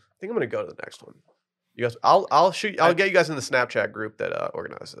 I think I'm gonna go to the next one. You guys, I'll get you guys in the Snapchat group that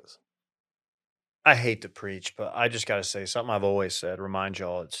organizes this. I hate to preach, but I just got to say something I've always said. Remind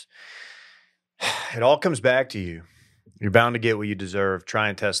y'all, it all comes back to you. You're bound to get what you deserve. Try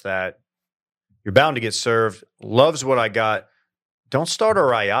and test that. You're bound to get served. Loves what I got. Don't start a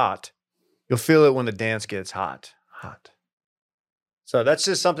riot. You'll feel it when the dance gets hot. Hot. So that's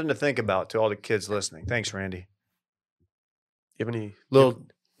just something to think about to all the kids listening. Thanks, Randy. Do you have any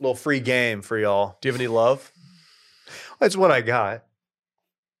Little free game for y'all. Do you have any love? That's what I got.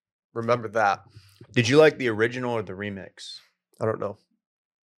 Remember that. Did you like the original or the remix? I don't know.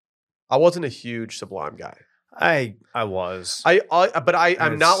 I wasn't a huge Sublime guy. I was. But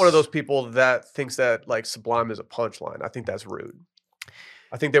I'm not one of It's- those people that thinks that like Sublime is a punchline. I think that's rude.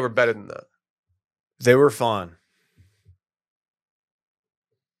 I think they were better than that. They were fun.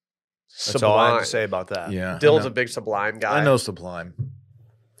 That's all I have Sublime. to say about that. Yeah. Dylan's a big Sublime guy. I know Sublime.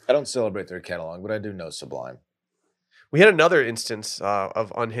 I don't celebrate their catalog, but I do know Sublime. We had another instance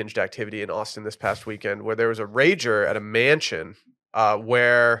of unhinged activity in Austin this past weekend where there was a rager at a mansion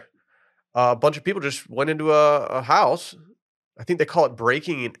where a bunch of people just went into a house. I think they call it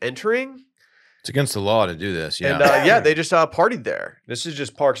breaking and entering. It's against the law to do this. Yeah. And they just partied there. This is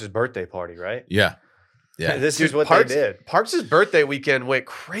just Parks' birthday party, right? yeah. Yeah. This Dude, is what Parks, they did. Parks' birthday weekend went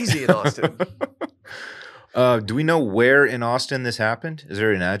crazy in Austin. Do we know where in Austin this happened? Is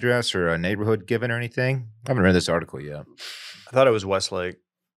there an address or a neighborhood given or anything? I haven't read this article yet. I thought it was Westlake.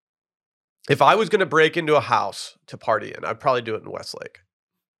 If I was going to break into a house to party in, I'd probably do it in Westlake.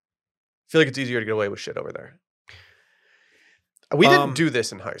 I feel like it's easier to get away with shit over there. We didn't do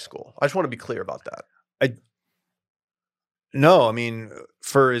this in high school. I just want to be clear about that. No, I mean,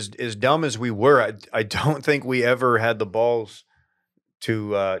 for as dumb as we were, I don't think we ever had the balls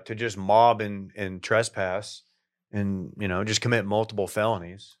to just mob and trespass and, just commit multiple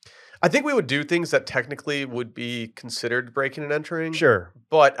felonies. I think we would do things that technically would be considered breaking and entering. Sure.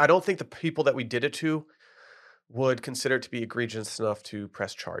 But I don't think the people that we did it to would consider it to be egregious enough to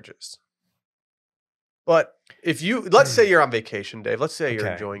press charges. But if let's say you're on vacation, Dave, let's say you're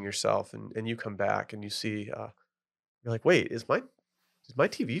Okay. enjoying yourself and you come back and you see, you're like, wait, did my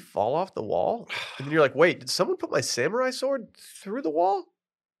TV fall off the wall? And then you're like, wait, did someone put my samurai sword through the wall?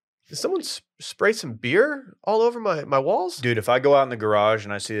 Did someone spray some beer all over my walls? Dude, if I go out in the garage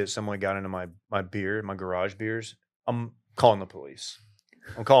and I see that someone got into my beer, my garage beers, I'm calling the police.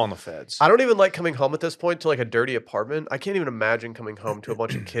 I'm calling the feds. I don't even like coming home at this point to like a dirty apartment. I can't even imagine coming home to a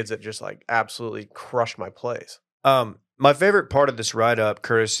bunch of kids that just like absolutely crush my place. My favorite part of this write-up,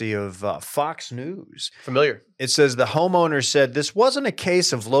 courtesy of Fox News, Familiar. it says the homeowner said this wasn't a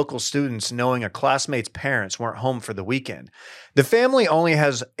case of local students knowing a classmate's parents weren't home for the weekend. The family only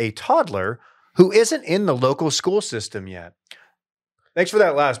has a toddler who isn't in the local school system yet. Thanks for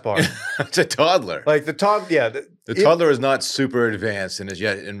that last part. It's a toddler. Like the toddler, yeah. The toddler is not super advanced and is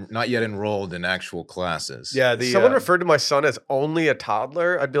not yet enrolled in actual classes. Yeah, If someone referred to my son as only a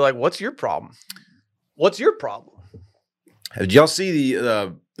toddler, I'd be like, what's your problem? What's your problem? Did y'all see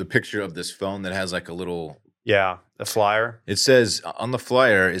the picture of this phone that has like a little? the flyer. It says on the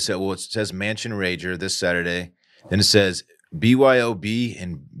flyer, it says Mansion Rager this Saturday. Then it says BYOB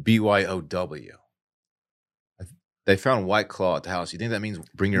and BYOW. They found White Claw at the house. You think that means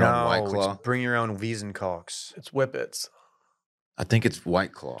bring your own White Claw? It's bring your own Wiesenkox. It's Whippets. I think it's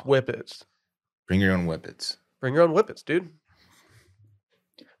White Claw. Whippets. Bring your own Whippets. Bring your own Whippets, dude.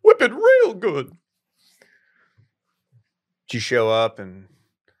 Whip it real good. You show up and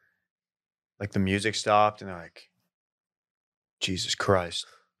like the music stopped and they're like, Jesus Christ,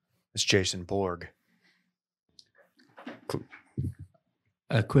 it's Jason Borg.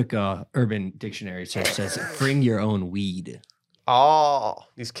 A quick Urban Dictionary search says, "Bring your own weed." Oh,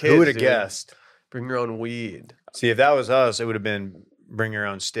 these kids. Who would have dude. guessed? Bring your own weed. See, if that was us, it would have been bring your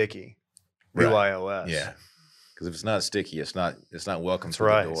own sticky. Right. BYOS. Yeah, because if it's not sticky, it's not welcome That's to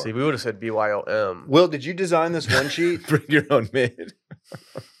right. the door. See, we would have said BYOM. Will, did you design this one sheet? Bring your own mid.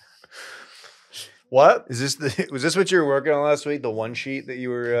 What? Was this what you were working on last week? The one sheet that you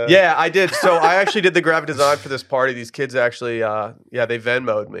were Yeah, I did. So I actually did the graphic design for this party. These kids actually, they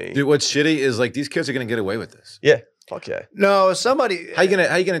Venmo'd me. Dude, what's shitty is like these kids are gonna get away with this. Yeah, fuck yeah. No, somebody How you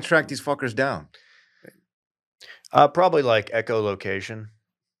gonna track these fuckers down? probably like echolocation.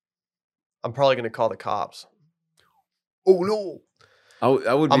 I'm probably going to call the cops. Oh no! I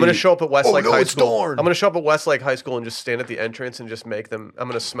would. I'm going to show up at Westlake no, High it's School. Dorn. I'm going to show up at Westlake High School and just stand at the entrance and just make them. I'm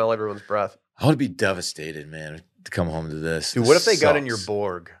going to smell everyone's breath. I would be devastated, man, to come home to this. Dude, This what if they got in your sucks.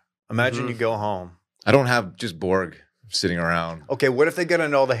 Borg? Imagine Mhm. you go home. I don't have just Borg sitting around. Okay, what if they got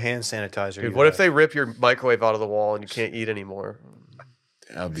into all the hand sanitizer? Dude, you what if have? they rip your microwave out of the wall and you can't eat anymore?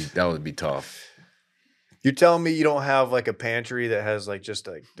 That would be tough. You're telling me you don't have like a pantry that has like just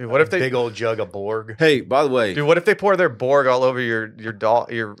a Dude, what if they big old jug of Borg? Hey, by the way, Dude, what if they pour their Borg all over your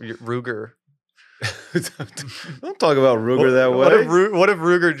Ruger? don't talk about Ruger that way. What if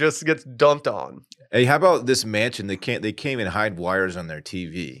Ruger just gets dumped on? Hey, how about this mansion? They can't even hide wires on their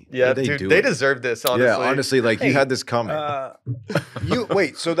TV. Yeah, What'd dude, do they it? deserve this. Honestly, Yeah, honestly, like Hey, you had this coming. You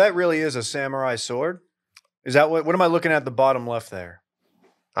wait, so that really is a samurai sword? Is that what am I looking at the bottom left there?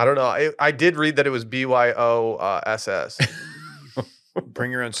 I don't know. I did read that it was BYOSS.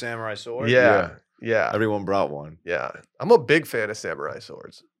 Bring your own samurai sword? Yeah. Everyone brought one. Yeah. I'm a big fan of samurai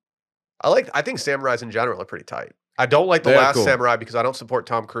swords. I think samurais in general are pretty tight. I don't like The They're Last cool. Samurai because I don't support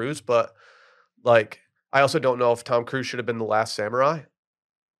Tom Cruise, but like I also don't know if Tom Cruise should have been the last samurai.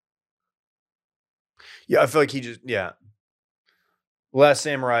 Yeah, I feel like Last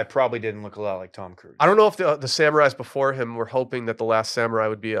Samurai probably didn't look a lot like Tom Cruise. I don't know if the samurais before him were hoping that the last samurai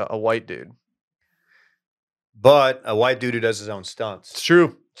would be a white dude. But a white dude who does his own It's stunts.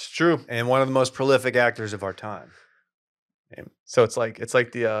 true. It's true. And one of the most prolific actors of our time. So it's like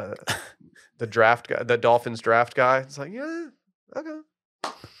the draft guy, the Dolphins draft guy. It's like, yeah, okay.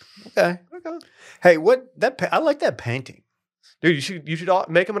 Okay. Hey, I like that painting. Dude, you should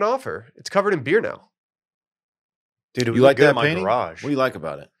make him an offer. It's covered in beer now. Dude, it would You look like good that in my painting? garage. What do you like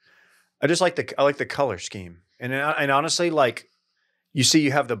about it? I just like the color scheme. And honestly, like you see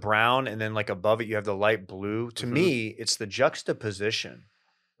you have the brown and then like above it you have the light blue. To Mhm. me, it's the juxtaposition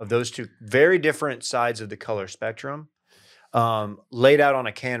of those two very different sides of the color spectrum laid out on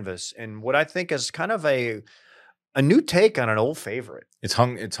a canvas. And what I think is kind of a new take on an old favorite. It's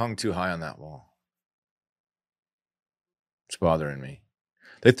hung too high on that wall. It's bothering me.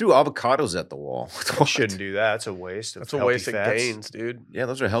 They threw avocados at the wall. I shouldn't do that. That's a waste of That's a healthy waste of fats. gains, dude. Yeah,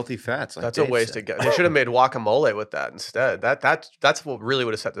 those are healthy fats. Like That's a Dave waste said. of gains. They should have made guacamole with that instead. That's what really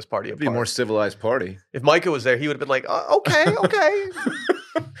would have set this party It'd be apart. a more civilized party. If Micah was there, he would have been like, okay.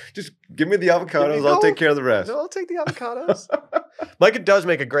 Just give me the avocados. I'll go. take care of the rest. No, I'll take the avocados. Micah does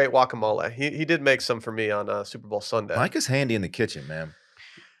make a great guacamole. He did make some for me on Super Bowl Sunday. Micah's handy in the kitchen, man.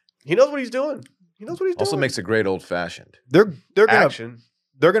 He knows what he's doing. He knows what he's Also doing. makes a great old fashioned. They're gonna action.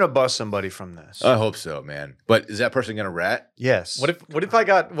 they're gonna bust somebody from this. I hope so, man. But is that person gonna rat? Yes. What if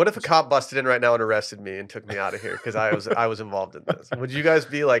a cop busted in right now and arrested me and took me out of here because I was involved in this? Would you guys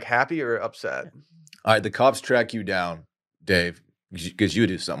be like happy or upset? All right, the cops track you down, Dave, because you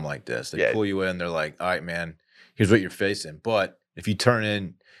do something like this. They Yeah. pull you in. They're like, all right, man, here's what you're facing. But if you turn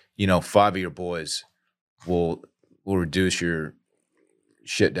in, 5 of your boys, we'll reduce your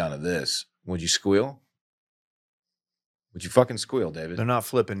shit down to this. Would you squeal? Would you fucking squeal, David? They're not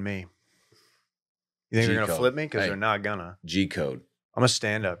flipping me. You think they're gonna G-code. flip me? Because Hey. they're not gonna. G code, I'm a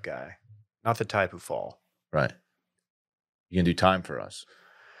stand-up guy, not the type who fall. right? You can do time for us.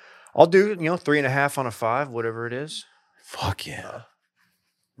 I'll do 3.5 on a 5, whatever it is. Fuck yeah.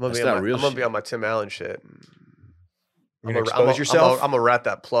 I'm That's not real I'm gonna shit. be on my Tim Allen shit. You're gonna expose yourself. I'm gonna rat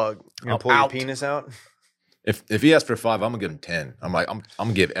that plug. You're gonna I'm pull out. your penis out. If he asks for 5, I'm gonna give him 10. I'm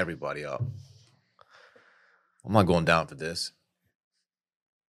gonna give everybody up. I'm not going down for this.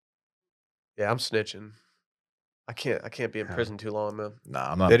 Yeah, I'm snitching. I can't be in prison too long, man.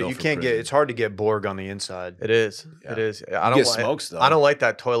 Nah, I'm not. That built you for can't get. prison. It's hard to get Borg on the inside. It is. Yeah. It is. I You don't get like smokes though. I don't like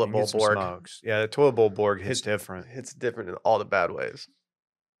that toilet You bowl get some Borg. smokes. Yeah, the toilet bowl Borg hits different. It's different in all the bad ways.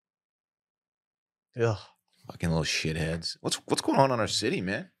 Yeah. Fucking little shitheads. What's going on in our city,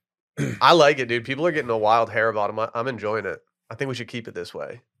 man? I like it, dude. People are getting a wild hair about them. I'm enjoying it. I think we should keep it this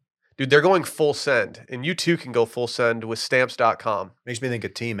way. Dude, they're going full send. And you too can go full send with stamps.com. Makes me think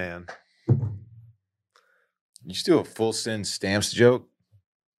of T-Man. You still a full send stamps joke?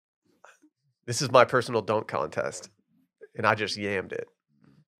 This is my personal don't contest. And I just yammed it.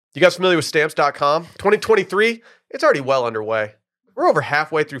 You guys familiar with stamps.com? 2023, it's already well underway. We're over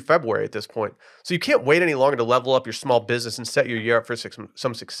halfway through February at this point. So you can't wait any longer to level up your small business and set your year up for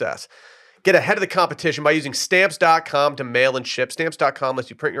some success. Get ahead of the competition by using stamps.com to mail and ship. Stamps.com lets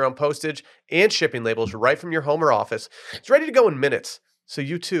you print your own postage and shipping labels right from your home or office. It's ready to go in minutes, so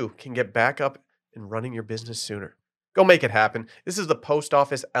you too can get back up and running your business sooner. Go make it happen. This is the post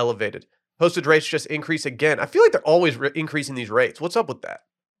office elevated. Postage rates just increase again. I feel like they're always increasing these rates. What's up with that?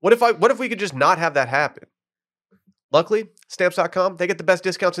 What if we could just not have that happen? Luckily, stamps.com, they get the best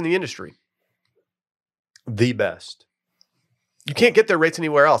discounts in the industry. The best. You can't get their rates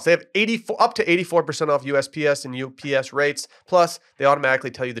anywhere else. They have up to 84% off USPS and UPS rates. Plus, they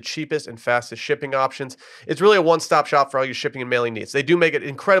automatically tell you the cheapest and fastest shipping options. It's really a one-stop shop for all your shipping and mailing needs. They do make it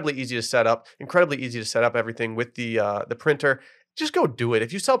incredibly easy to set up everything with the printer. Just go do it.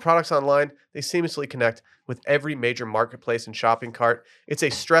 If you sell products online, they seamlessly connect with every major marketplace and shopping cart. It's a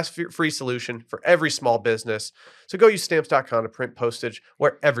stress-free solution for every small business. So go use Stamps.com to print postage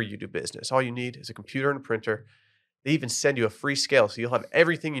wherever you do business. All you need is a computer and a printer. They even send you a free scale, so you'll have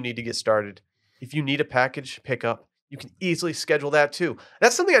everything you need to get started. If you need a package pickup, you can easily schedule that too.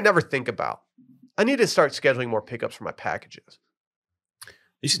 That's something I never think about. I need to start scheduling more pickups for my packages.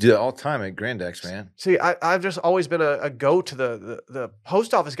 You should do that all the time at Grand X, man. See, I've just always been a go to the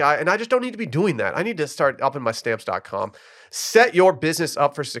post office guy, and I just don't need to be doing that. I need to start upping my Stamps.com. Set your business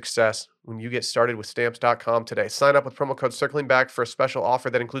up for success when you get started with Stamps.com today. Sign up with promo code CirclingBack for a special offer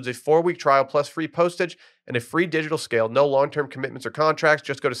that includes a 4-week trial plus free postage and a free digital scale. No long-term commitments or contracts.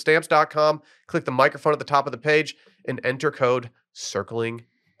 Just go to Stamps.com, click the microphone at the top of the page, and enter code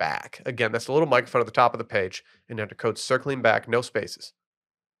CirclingBack. Again, that's the little microphone at the top of the page, and enter code CirclingBack, no spaces,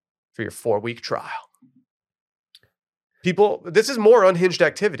 for your 4-week trial. People, this is more unhinged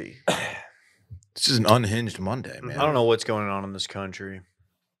activity. This is an unhinged Monday, man. I don't know what's going on in this country.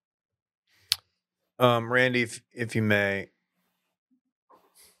 Randy, if you may,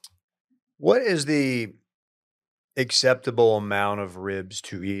 what is the acceptable amount of ribs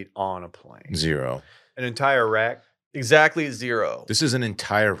to eat on a plane? 0. An entire rack? Exactly 0. This is an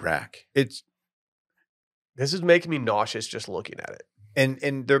entire rack. This is making me nauseous just looking at it.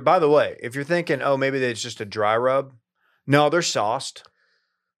 And they're, by the way, if you're thinking, oh, maybe it's just a dry rub, no, they're sauced.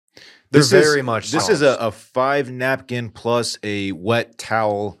 They're very much sauced. This is a 5 napkin plus a wet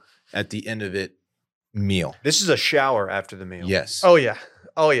towel at the end of it meal. This is a shower after the meal. Yes. Oh, yeah.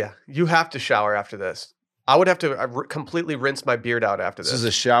 You have to shower after this. I would have to completely rinse my beard out after this. This is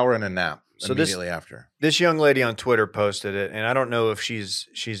a shower and a nap immediately after. This young lady on Twitter posted it, and I don't know if she's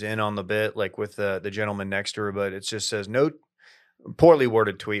in on the bit, like with the gentleman next to her, but it just says, no, poorly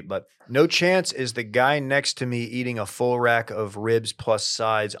worded tweet, but no chance is the guy next to me eating a full rack of ribs plus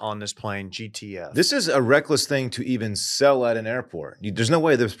sides on this plane, GTF. This is a reckless thing to even sell at an airport. There's no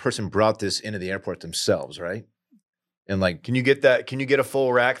way this person brought this into the airport themselves, right? And like, can you get that? Can you get a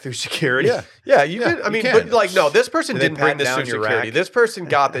full rack through security? Yeah, you can. I mean, can. but like, no, this person Do they didn't bring pat this down through your security. rack? This person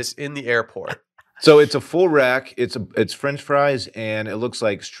got this in the airport. so it's a full rack. It's French fries and it looks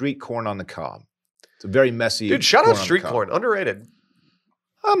like street corn on the cob. It's a very messy. Dude, shout out on the street cob. corn, underrated.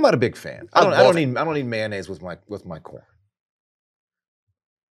 I'm not a big fan. I I don't need mayonnaise with my corn.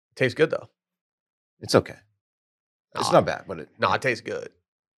 Tastes good though. It's okay. It's not bad, but it tastes good.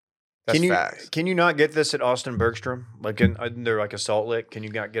 That's facts. Can you not get this at Austin Bergstrom? Like, isn't there like a Salt Lick? Can you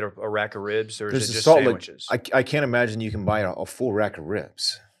not get a rack of ribs, or There's is it a just Salt Lick. sandwiches? I can't imagine you can buy a full rack of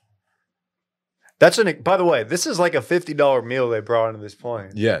ribs. By the way, this is like a $50 meal they brought into this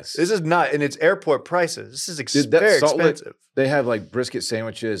plane. Yes. This is not, and it's airport prices. This is Dude, that very Salt Lick, expensive. they have like brisket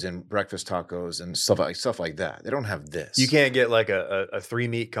sandwiches and breakfast tacos and stuff like that. They don't have this. You can't get like a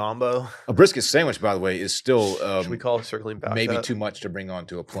 3-meat combo. A brisket sandwich, by the way, is still Should we call it circling back? maybe that? too much to bring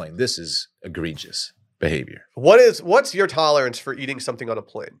onto a plane. This is egregious behavior. What's your tolerance for eating something on a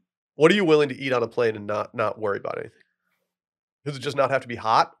plane? What are you willing to eat on a plane and not worry about anything? Does it just not have to be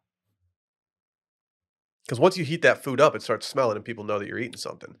hot? Because once you heat that food up, it starts smelling and people know that you're eating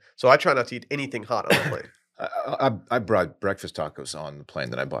something. So I try not to eat anything hot on a plane. I brought breakfast tacos on the plane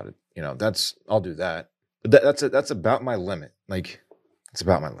that I bought it. I'll do that. But that's about my limit. Like, it's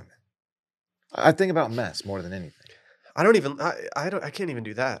about my limit. I think about mess more than anything. I can't even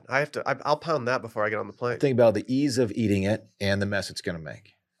do that. I'll pound that before I get on the plane. Think about the ease of eating it and the mess it's going to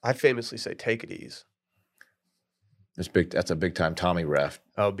make. I famously say, take it easy. That's a big time Tommy ref.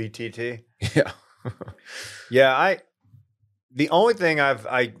 Oh, BTT? Yeah. Yeah, the only thing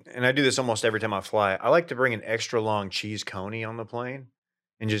I do this almost every time I fly, I like to bring an extra long cheese coney on the plane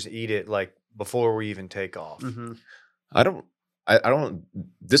and just eat it like before we even take off. Mm-hmm. I don't,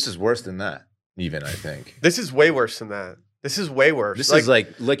 this is worse than that, even, I think. This is way worse than that. This is way worse. This is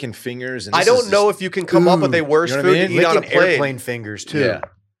like licking fingers. And I don't know if you can come up with a worse you know what I food mean? to eat on a Licking plane. airplane fingers too. Yeah.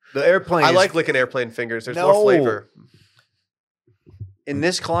 The airplane. I like licking airplane fingers. There's more flavor. In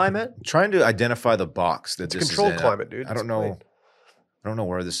this climate. Trying to identify the box that It's a this controlled is in. climate, dude. I don't It's know. clean. I don't know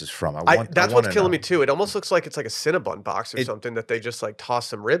where this is from. That's what's killing me too. It almost looks like it's like a Cinnabon box or something that they just like toss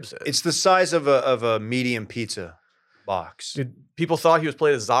some ribs in. It's the size of a medium pizza box. Dude, people thought he was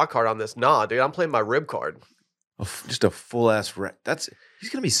playing a za card on this. Nah, dude, I'm playing my rib card. Just a full ass rack. He's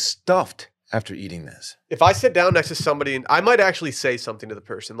gonna be stuffed after eating this? If I sit down next to somebody and I might actually say something to the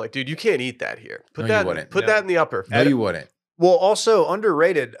person like, dude, you can't eat that here. Put No, that you wouldn't. put No. that in the upper. No, you wouldn't. Well, also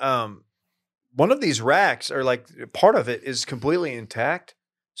underrated. One of these racks, or like part of it, is completely intact.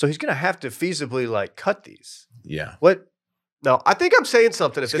 So he's gonna have to feasibly like cut these. Yeah. What? No, I think I'm saying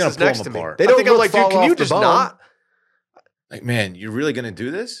something if It's this gonna is pull next them to me. apart. They I don't think I'm look like, dude, fall can you off the just bone. not? Like, man, you're really gonna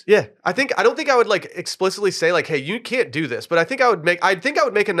do this? Yeah, I don't think I would like explicitly say like, hey, you can't do this, but I think I would make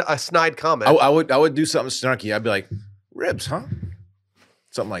a snide comment. I would do something snarky. I'd be like, ribs, huh?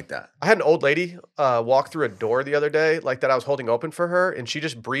 Something like that. I had an old lady walk through a door the other day, like that I was holding open for her, and she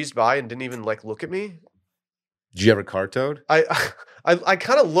just breezed by and didn't even like look at me. Did you ever car towed? I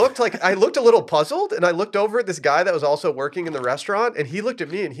kind of looked like I looked a little puzzled, and I looked over at this guy that was also working in the restaurant, and he looked at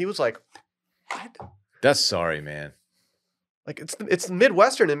me and he was like, "What?" That's sorry, man. Like it's the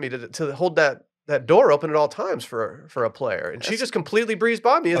Midwestern in me to hold that door open at all times for a player, and she just completely breezed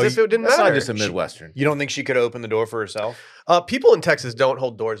by me as if it didn't That's matter. not just a Midwestern. You don't think she could open the door for herself? People in Texas don't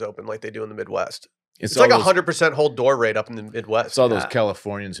hold doors open like they do in the Midwest. It's all like those- 100% hold door rate up in the Midwest. It's all those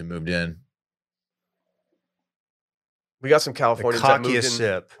Californians who moved in. We got some The Californians that moved in. cockiest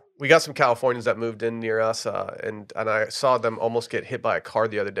sip. We got some Californians that moved in near us, and I saw them almost get hit by a car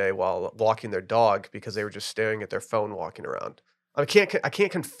the other day while walking their dog because they were just staring at their phone walking around. I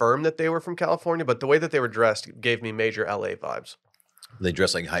can't confirm that they were from California, but the way that they were dressed gave me major LA vibes. They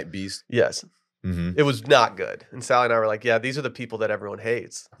dress like hype beasts. Yes, Mm-hmm. it was not good. And Sally and I were like, yeah, these are the people that everyone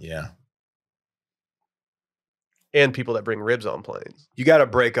hates, Yeah. and people that bring ribs on planes. You got to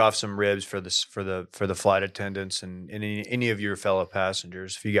break off some ribs for the flight attendants and any of your fellow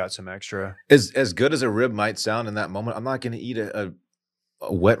passengers if you got some extra. As good as a rib might sound in that moment, I'm not going to eat a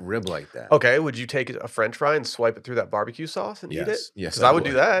wet rib like that. Okay, would you take a French fry and swipe it through that barbecue sauce and eat it? Yes. Yes. Because I would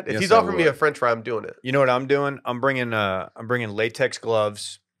do that. If Yes, he's I offering me a would. French fry, I'm doing it. You know what I'm doing? I'm bringing latex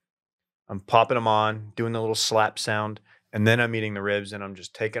gloves. I'm popping them on, doing the little slap sound, and then I'm eating the ribs and I'm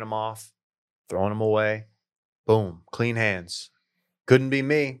just taking them off, throwing them away. Boom, clean hands. Couldn't be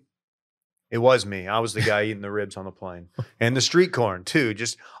me. It was me. I was the guy eating the ribs on the plane, and the street corn too.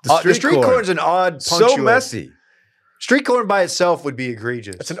 Just the street corn's an odd, So punctuate. messy. Street corn by itself would be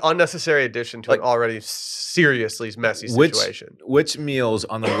egregious. It's an unnecessary addition to an already seriously messy situation. Which meals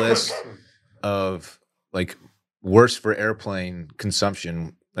on the list of like worst for airplane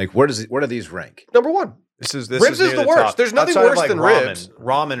consumption? Like where do these rank? Number one. This is Ribs is near the worst. top. There's nothing Outside of, worse like, than ramen, ribs.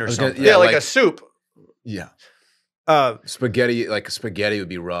 ramen or was gonna- something. Yeah, like like- a soup. Yeah. Uh, Spaghetti, like spaghetti would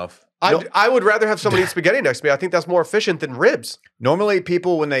be rough. I would rather have somebody eat spaghetti next to me. I think that's more efficient than ribs. Normally,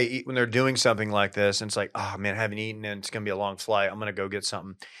 people when they're doing something like this, and it's like, oh man, I haven't eaten, and it's gonna be a long flight. I'm gonna go get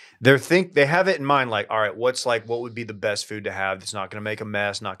something. They have it in mind, like, all right, what would be the best food to have that's not gonna make a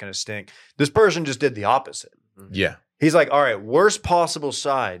mess, not gonna stink. This person just did the opposite. Yeah. He's like, all right, worst possible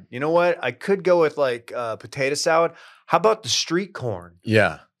side. You know what? I could go with like potato salad. How about the street corn?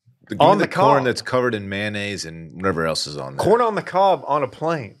 Yeah. Give On me the corn cob. that's covered in mayonnaise and whatever else is on there. Corn on the cob on a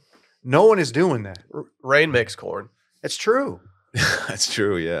plane. No one is doing that. Rain makes corn. It's true. That's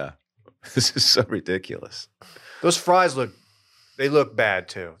true. Yeah. This is so ridiculous. Those fries look bad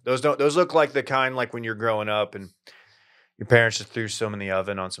too. Those look like the kind like when you're growing up and your parents just threw some in the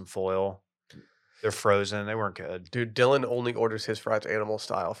oven on some foil. They're frozen. They weren't good. Dude, Dylan only orders his fries animal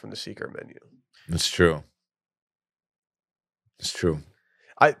style from the secret menu. That's true. It's true.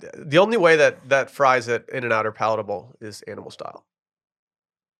 The only way that fries at In-N-Out are palatable is animal style.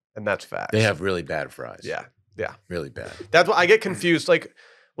 And that's facts. They have really bad fries. Yeah. Yeah. Really bad. That's why I get confused. Like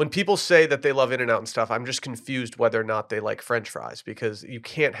when people say that they love In-N-Out and stuff, I'm just confused whether or not they like French fries because you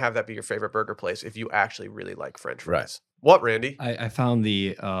can't have that be your favorite burger place if you actually really like French fries. Right. What, Randy? I found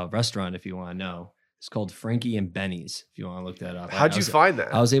the restaurant, if you want to know. It's called Frankie and Benny's, if you want to look that up. How'd you find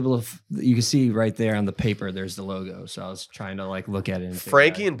that? I was able to, you can see right there on the paper, there's the logo. So I was trying to like look at it. And figure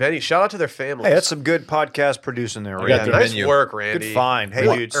Frankie out- and Benny. Shout out to their families. Hey, that's some good podcast producing there, I got yeah, Randy. their nice menu. work, Randy. Good find. Hey,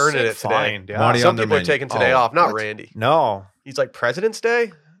 What? dude, Earning sick it today. find. Yeah. Marty Some on their people are menu. taking today Oh, off, not what? Randy. No. He's like, President's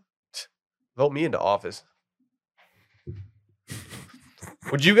Day? Vote me into office.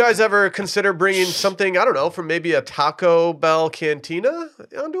 Would you guys ever consider bringing something, I don't know, from maybe a Taco Bell cantina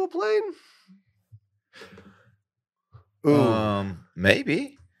onto a plane? Ooh.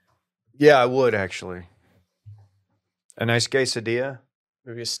 Maybe. Yeah, I would actually. A nice quesadilla.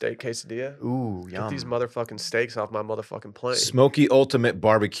 Maybe a steak quesadilla? Ooh, Get yum. these motherfucking steaks off my motherfucking plane. Smoky Ultimate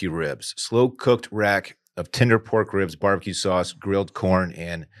Barbecue Ribs. Slow cooked rack of tender pork ribs, barbecue sauce, grilled corn,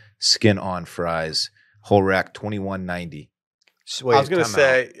 and skin on fries. Whole rack $21.90. Wait, I was going to time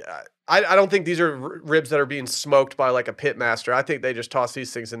say, I don't think these are ribs that are being smoked by like a pit master. I think they just toss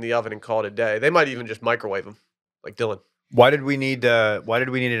these things in the oven and call it a day. They might even just microwave them, like Dylan. Why did we need to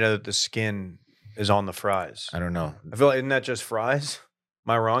know that the skin is on the fries? I don't know. I feel like, isn't that just fries?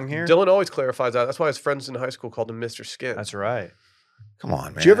 Am I wrong here? Dylan always clarifies that. That's why his friends in high school called him Mr. Skin. That's right. Come on,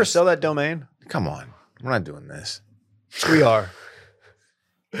 man. Did you ever sell that domain? Come on. We're not doing this. We are.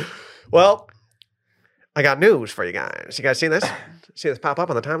 Well, I got news for you guys. You guys see this? See this pop up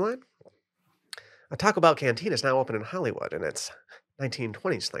on the timeline? A Taco Bell canteen is now open in Hollywood, and it's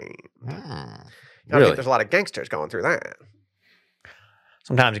 1920s theme. I Really? think there's a lot of gangsters going through that.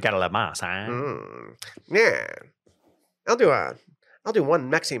 Sometimes you gotta let moss, huh? Yeah. I'll do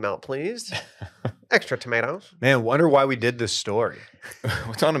one Mexi melt, please. Extra tomatoes. Man, wonder why we did this story.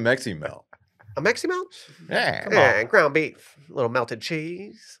 What's on a Mexi melt? A Mexi melt? Yeah. Yeah, ground beef, a little melted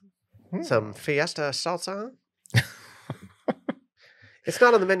cheese, some Fiesta salsa. It's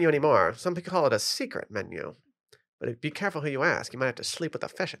not on the menu anymore. Some people call it a secret menu. But be careful who you ask. You might have to sleep with the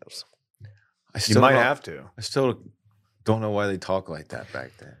fishes. You might have to. I still don't know why they talk like that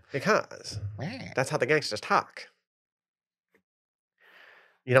back then. Because that's how the gangsters talk.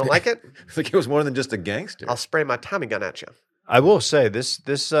 You don't like it? I think it was more than just a gangster. I'll spray my Tommy gun at you. I will say this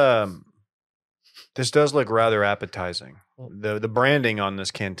does look rather appetizing. The branding on this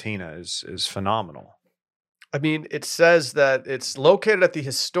cantina is phenomenal. I mean, it says that it's located at the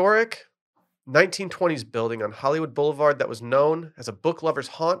historic 1920s building on Hollywood Boulevard that was known as a book lover's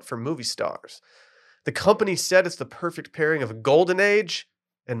haunt for movie stars. The company said it's the perfect pairing of a golden age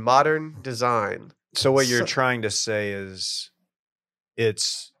and modern design. So what you're trying to say is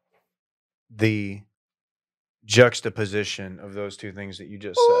it's the juxtaposition of those two things that you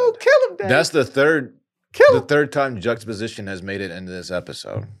just Oh, said. kill him, Dad. That's the third Kill the him. third time juxtaposition has made it into this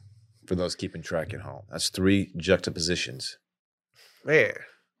episode. For those keeping track at home. That's 3 juxtapositions. There.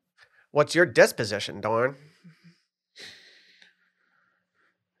 What's your disposition, Dorn?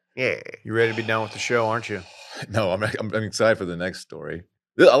 Yeah. You ready to be done with the show, aren't you? No, I'm excited for the next story.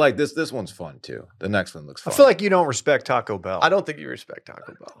 I like this. This one's fun too. The next one looks I fun. feel like you don't respect Taco Bell. I don't think you respect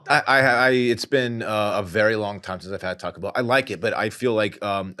Taco Bell. It's been a very long time since I've had Taco Bell. I like it, but I feel like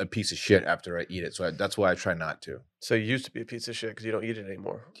a piece of shit after I eat it. So that's why I try not to. So you used to be a piece of shit because you don't eat it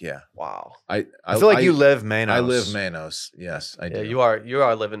anymore. Yeah. Wow. I feel like you live Manos. I live Manos. Yes, I do. Yeah, you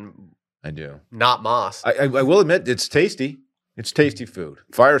are living I do. not Moss. I will admit it's tasty. It's tasty food.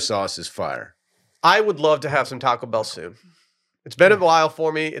 Fire sauce is fire. I would love to have some Taco Bell soon. It's been a while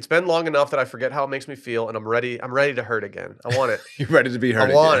for me. It's been long enough that I forget how it makes me feel, and I'm ready to hurt again. I want it. You're ready to be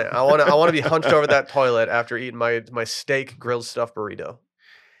hurt. I want again. it. I want to be hunched over that toilet after eating my steak grilled stuffed burrito.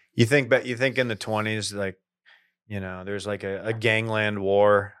 You think in the 20s, like, there's like a gangland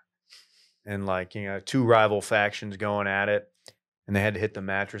war and like, 2 rival factions going at it and they had to hit the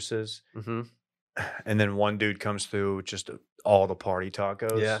mattresses. Mm-hmm. And then one dude comes through with just all the party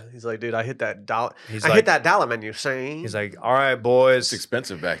tacos. Yeah, he's like, dude, I hit that dollar. He's I like, hit that dollar menu. See? He's like, all right, boys. It's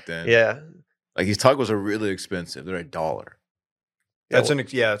expensive back then. yeah. Like these tacos are really expensive. They're $1. It's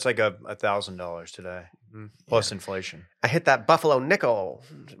like $1,000 today plus inflation. I hit that buffalo nickel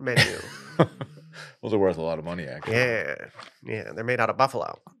menu. Those are worth a lot of money, actually. Yeah, they're made out of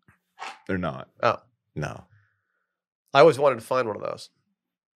buffalo. They're not. Oh, No. I always wanted to find one of those.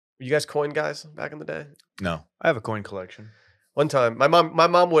 Were you guys coin guys back in the day? No. I have a coin collection. One time, my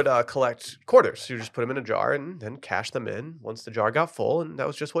mom would collect quarters. She would just put them in a jar and then cash them in once the jar got full, and that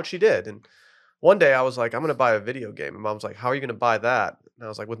was just what she did. And one day I was like, I'm going to buy a video game. And Mom's like, how are you going to buy that? And I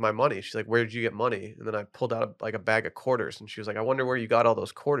was like, with my money. She's like, where did you get money? And then I pulled out a bag of quarters, and she was like, I wonder where you got all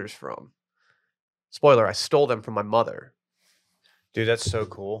those quarters from. Spoiler, I stole them from my mother. Dude, that's so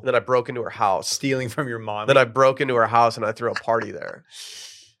cool. And then I broke into her house. Stealing from your mom. Then I broke into her house and I threw a party there.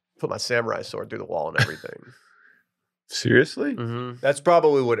 Put my samurai sword through the wall and everything. Seriously? Mm-hmm. That's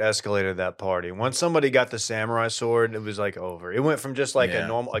probably what escalated that party. Once somebody got the samurai sword, it was like over. It went from just like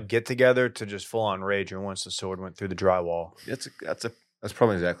a get together to just full on rage. And once the sword went through the drywall, That's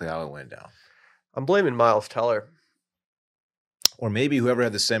probably exactly how it went down. I'm blaming Miles Teller. Or maybe whoever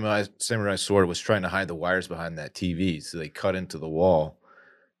had the samurai sword was trying to hide the wires behind that TV, so they cut into the wall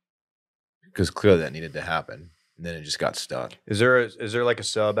because clearly that needed to happen, and then it just got stuck. is there like a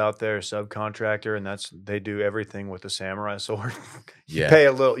sub out there, a subcontractor, and they do everything with the samurai sword? Yeah.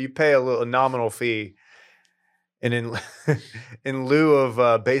 You pay a nominal fee, and in lieu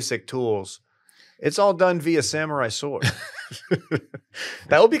of basic tools, it's all done via samurai sword.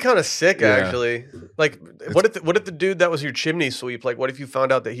 That would be kind of sick, Yeah. actually. Like, what if the dude that was your chimney sweep? Like, what if you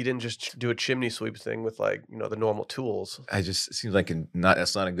found out that he didn't just do a chimney sweep thing with like the normal tools? It seems like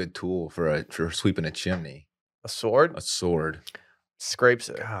that's not a good tool for sweeping a chimney. A sword A sword. scrapes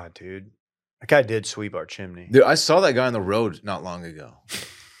it. God, dude, that guy did sweep our chimney. Dude, I saw that guy on the road not long ago.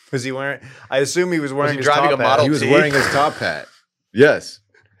 Was he wearing? I assume he was wearing he his driving top a Model He was T? wearing his top hat. Yes.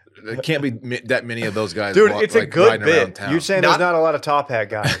 There can't be that many of those guys. Dude, it's a good riding bit. around town. You're saying there's not a lot of top hat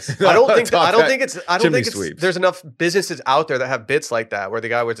guys. I don't think Top hat chimney it's sweeps. there's enough businesses out there that have bits like that where the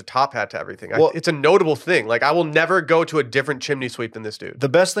guy wears a top hat to everything. Well- It's a notable thing. Like I will never go to a different chimney sweep than this dude. The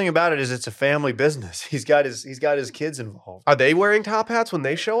best thing about it is it's a family business. He's got his kids involved. Are they wearing top hats when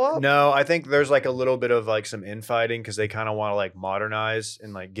they show up? No, I think there's like a little bit of like some infighting because they kind of want to like modernize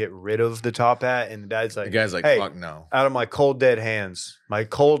and like get rid of the top hat. And the dad's like, The guy's like, hey, fuck no. out of my cold dead hands, my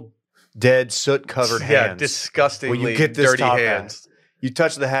cold dead soot covered Yeah, hands. disgustingly get this dirty top hands. You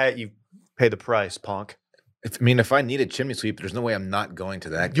touch the hat, you pay the price, punk. If I need a chimney sweep, there's no way I'm not going to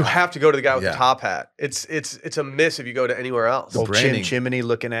that. You guy. have to go to the guy with Yeah. the top hat. It's a miss if you go to anywhere else. The Old branding- chimney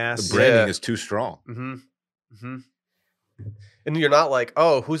looking ass. The branding Yeah. is too strong. Mm-hmm. Mm-hmm. And you're not like,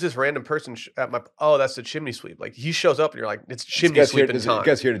 oh, who's this random person at my? Oh, that's the chimney sweep. Like he shows up and you're like, it's chimney This guy's here- sweeping this time.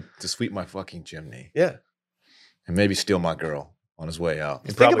 guy's here to sweep my fucking chimney Yeah. and maybe steal my girl on his way out.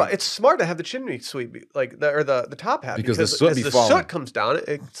 Think about it. It's smart to have the chimney sweep like the top hat Because the soot as be the falling. soot comes down,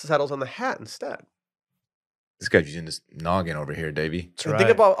 it settles on the hat instead. This guy's using this noggin over here, Davey. That's And right.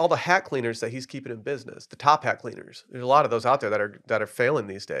 think about all the hat cleaners that he's keeping in business. The top hat cleaners. There's a lot of those out there that are failing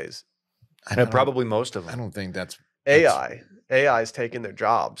these days. Probably most of I them. don't think that's AI is taking their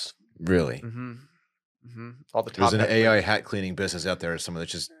jobs. really. Mm-hmm. Mm-hmm. All the top There's an hat AI hat cleaning business out there. Some of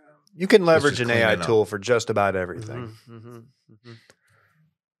that's just You can leverage just an AI cleaning up. tool for just about everything. Mm-hmm. Mm-hmm.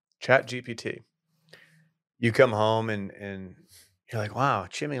 Chat GPT. You come home and you're like, wow,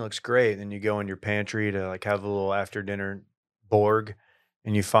 chimney looks great. Then you go in your pantry to like have a little after dinner Borg,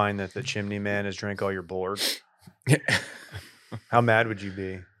 and you find that the chimney man has drank all your Borg. How mad would you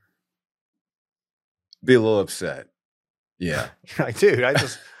be? be a little upset. Yeah. You're like, dude,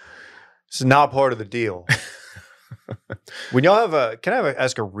 this is not part of the deal. When y'all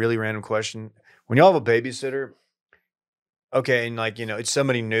ask a really random question? When y'all have a babysitter, okay, and like, it's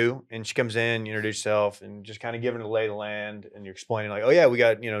somebody new and she comes in, you introduce yourself and just kind of giving the lay of the land and you're explaining like, oh yeah, we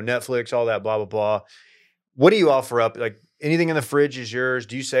got, Netflix, all that, blah, blah, blah. What do you offer up? Like anything in the fridge is yours.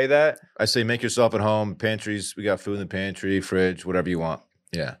 Do you say that? I say make yourself at home. Pantries, we got food in the pantry, fridge, whatever you want.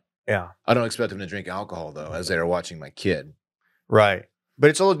 Yeah. Yeah. I don't expect them to drink alcohol though, as they are watching my kid. Right. But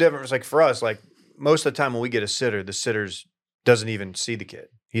it's a little different. It's like for us, like most of the time when we get a sitter, the sitters doesn't even see the kid.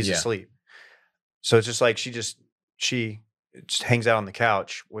 He's Yeah. asleep. So it's just like she just hangs out on the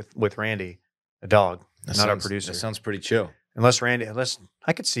couch with Randy, a dog, That not our sounds- producer. That sounds pretty chill. Unless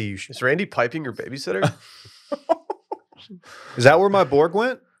I could see you. Is Randy piping your babysitter? Is that where my Borg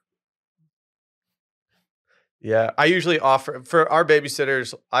went? Yeah, I usually offer for our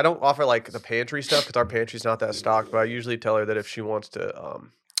babysitters. I don't offer like the pantry stuff because our pantry's not that stocked. But I usually tell her that if she wants to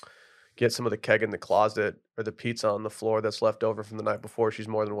get some of the keg in the closet or the pizza on the floor that's left over from the night before, she's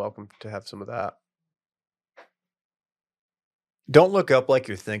more than welcome to have some of that. Don't look up like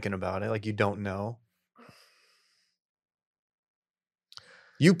you're thinking about it, like you don't know.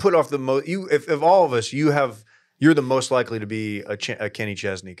 You put off the most. If of all of us, you're the most likely to be a Kenny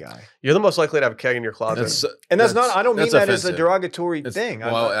Chesney guy. You're the most likely to have a keg in your closet. That's not. I don't mean that's that as a offensive. derogatory It's- thing.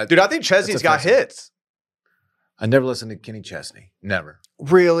 well, Dude, I think Chesney's got offensive. hits. I never listened to Kenny Chesney. Never.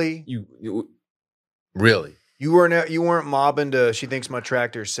 Really, You really? you weren't mobbing to. She thinks my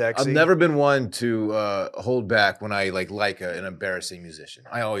tractor's sexy. I've never been one to hold back when I like an embarrassing musician.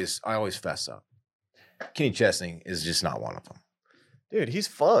 I always fess up. Kenny Chesney is just not one of them. Dude, he's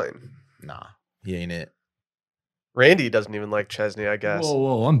fine. Nah, he ain't it. Randy doesn't even like Chesney, I guess.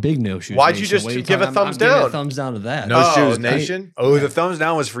 Whoa! I'm big no shoes. Why'd you Nation. just What are give a talking- thumbs I'm giving down? A thumbs down to that. No Oh, Shoes okay. Nation. Oh, the thumbs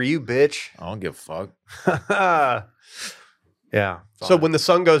down was for you, bitch. I don't give a fuck. Yeah. So fine. when the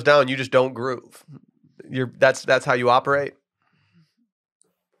sun goes down, you just don't groove. That's how you operate.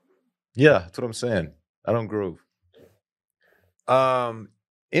 Yeah, that's what I'm saying. I don't groove.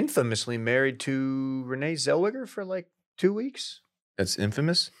 Infamously married to Renee Zellweger for like 2 weeks. That's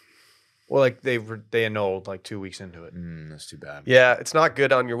infamous. Well, like they annulled like 2 weeks into it. That's too bad. Yeah, it's not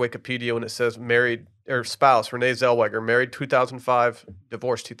good on your Wikipedia when it says married or spouse Renee Zellweger, married 2005,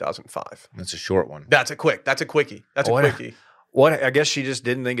 divorced 2005. That's a short one. That's a quickie. That's a What? quickie. What? I guess she just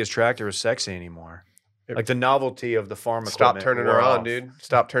didn't think his tractor was sexy anymore. Like the novelty of the farm Stop equipment turning wore her on, off. dude.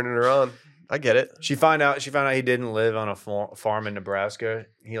 Stop turning her on. I get it. She found out he didn't live on a farm in Nebraska.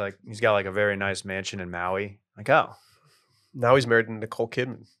 He's got like a very nice mansion in Maui. Like, oh, Now he's married to Nicole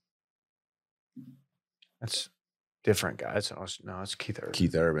Kidman. that's different, guys. No, it's Keith Urban.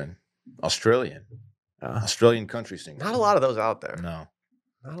 Keith Urban, Australian country singer. Not a lot of those out there. No,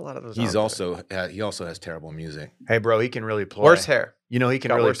 Not a lot of those. he out there. also has terrible music. Hey, bro, he can really play. Worse hair. You know, he can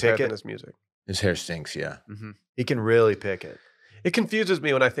Got really worse hair pick than it. his music. His hair stinks. Yeah, Mm-hmm. He can really pick it. It confuses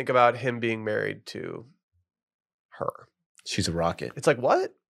me when I think about him being married to her. She's a rocket. It's like,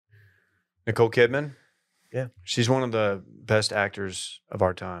 what? Nicole Kidman. Yeah. She's one of the best actors of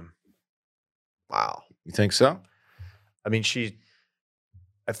our time. Wow. You think so? I mean,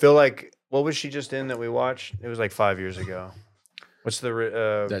 I feel like, what was she just in that we watched? It was like 5 years ago. What's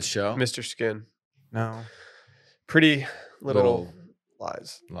the That show? Mr. Skin. no? Pretty Little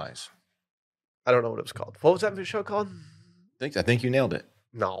Lies. Lies. I don't know what it was called. What was that show called? I think you nailed it.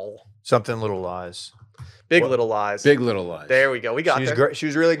 No. Something Little Lies. Big What? Little Lies. Big Little Lies. There we go. We got She was there. great. She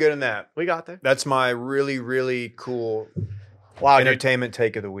was really good in that. We got there. That's my really, really cool Wow, dude. entertainment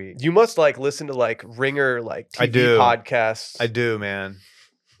take of the week. You must like listen to like Ringer like TV I do. podcasts. I do, man.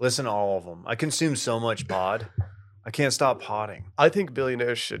 Listen to all of them. I consume so much pod. I can't stop podding. I think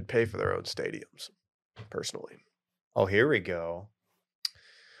billionaires should pay for their own stadiums, personally. Oh, here we go.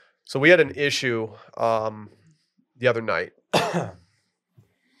 So we had an issue the other night. A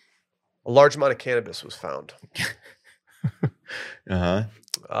large amount of cannabis was found.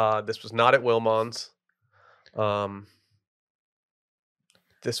 This was not at Wilmon's.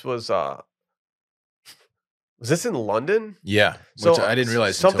 This was this in London? Yeah. So Which I didn't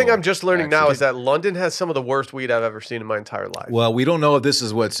realize. something until, I'm just learning now actually. is that London has some of the worst weed I've ever seen in my entire life. Well, we don't know if this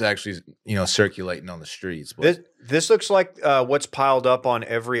is what's actually circulating on the streets. But This looks like what's piled up on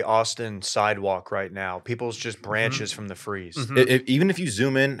every Austin sidewalk right now. People's just branches from the freeze. Mhm. even if you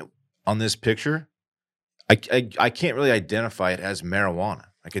zoom in on this picture, I can't really identify it as marijuana.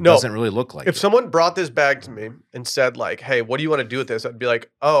 Like it No. doesn't really look like If it. someone brought this bag to me and said like, "Hey, what do you want to do with this?" I'd be like,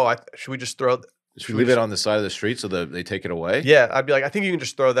 "Oh, should we just throw?" Should we leave it on the side of the street so that they take it away? Yeah, I'd be like, "I think you can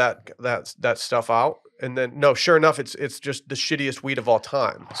just throw that stuff out." And then no, sure enough, it's just the shittiest weed of all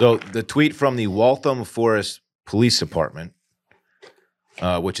time. So the tweet from the Waltham Forest Police Department,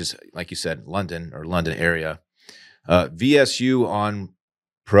 which is, like you said, London or London area, VSU on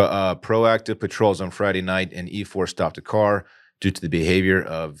proactive patrols on Friday night, and E4 stopped a car due to the behavior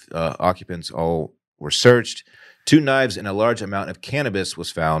of occupants. All were searched. 2 knives and a large amount of cannabis was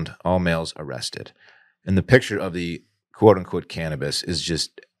found. All males arrested. And the picture of the quote unquote cannabis is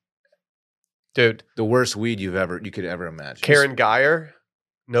just Dude, the worst weed you could ever imagine. Karen Geyer,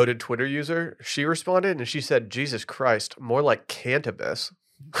 noted Twitter user, she responded and she said, "Jesus Christ, more like cannabis."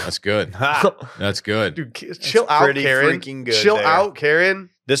 That's good. Ha! That's good. Dude, chill out, pretty Karen. freaking good Chill there. out, Karen.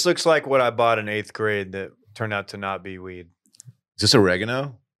 This looks like what I bought in 8th grade that turned out to not be weed. Is this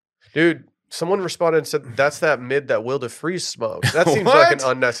oregano? Dude, someone responded and said, "That's that mid that Will DeFreeze smokes." That seems like an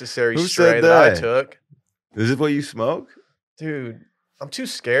What? unnecessary Who stray said that I that? took. Is this what you smoke? Dude, I'm too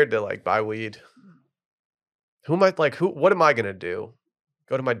scared to like buy weed. What am I gonna do?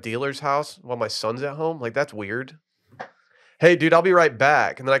 Go to my dealer's house while my son's at home? Like, that's weird. Hey, dude, I'll be right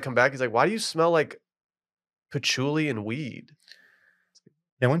back. And then I come back, he's like, "Why do you smell like patchouli and weed?"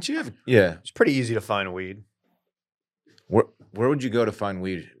 Yeah, once you have It's pretty easy to find weed. where would you go to find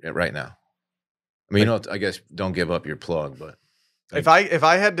weed right now? I mean, I guess don't give up your plug, but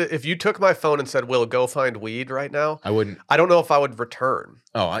If you took my phone and said, "Will, go find weed right now," I wouldn't. I don't know if I would return.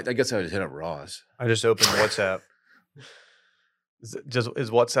 Oh, I guess I would hit up Ross. I just opened WhatsApp. Is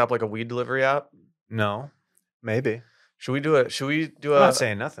WhatsApp like a weed delivery app? No, maybe. Should we do I'm not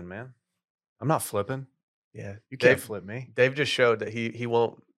saying nothing, man. I'm not flipping. Yeah, You can't Dave, flip me. Dave just showed that he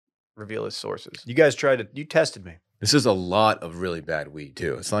won't reveal his sources. You guys you tested me. This is a lot of really bad weed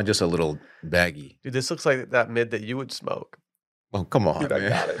too. It's not just a little baggy. Dude, this looks like that mid that you would smoke. Oh, come on, Dude, man. I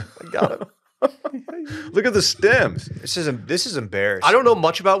got it. I got it. Look at the stems. This is embarrassing. I don't know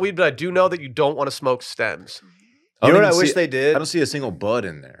much about weed, but I do know that you don't want to smoke stems. You know don't what I even wish see- they did? I don't see a single bud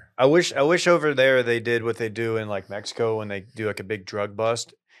in there. I wish over there they did what they do in like Mexico when they do like a big drug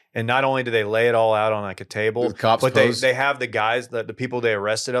bust. And not only do they lay it all out on like a table, The cops but pose. they have the guys, the people they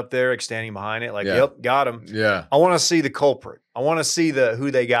arrested up there, like standing behind it, like, Yeah. yep, got him. Yeah. I want to see the culprit. I want to see who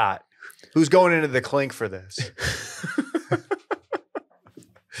they got. Who's going into the clink for this?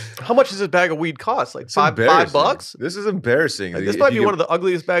 How much does this bag of weed cost? Like It's $5 embarrassing. This is embarrassing. Like, this might be one of the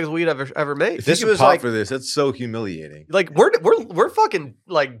ugliest bags of weed I've ever made. If This you can was pop like- for this, that's so humiliating. Like we're fucking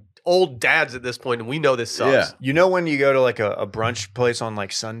like old dads at this point, and we know this sucks. Yeah. You know when you go to like a brunch place on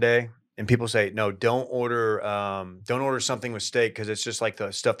like Sunday and people say, no, don't order something with steak because it's just like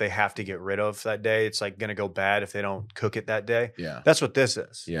the stuff they have to get rid of that day. It's like gonna go bad if they don't cook it that day. Yeah. That's what this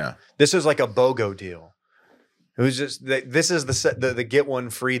is. Yeah. This is like a BOGO deal. It was just this is the get one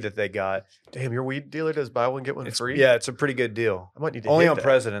free that they got. Damn, your weed dealer does buy one get one free. Yeah, it's a pretty good deal. I might need to Only hit on that.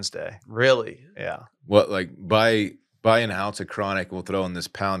 President's Day. Really? Yeah. What, like buy an ounce of Chronic, we'll throw in this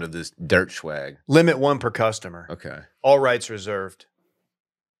pound of this dirt swag. Limit 1 per customer. Okay. All rights reserved.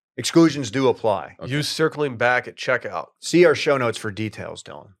 Exclusions do apply. Okay. Use circling back at checkout. See our show notes for details,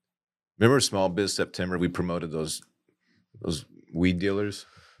 Dylan. Remember Small Biz September? We promoted those weed dealers.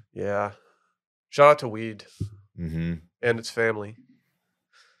 Yeah. Shout out to Weed Mm-hmm. and its family.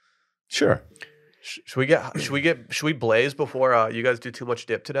 Sure. Should we blaze before you guys do too much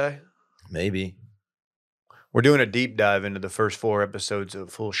dip today? Maybe. We're doing a deep dive into the first 4 episodes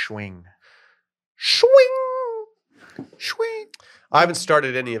of Full Swing. Swing. I haven't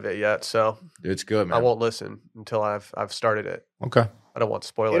started any of it yet, so It's good, man. I won't listen until I've started it. Okay. I don't want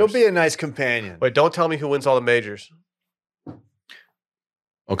spoilers. It'll be a nice companion. Wait, don't tell me who wins all the majors.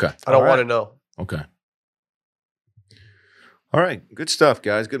 Okay. I don't All want to right. know. Okay. All right. Good stuff,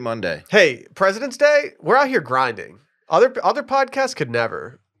 guys. Good Monday. Hey, President's Day, we're out here grinding. Other podcasts could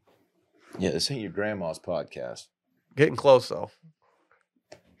never. Yeah, this ain't your grandma's podcast. Getting close though.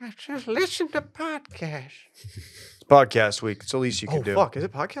 Just listen to podcasts. It's podcast week. It's the least you can do. Fuck, is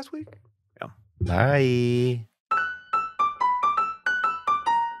it podcast week? Bye.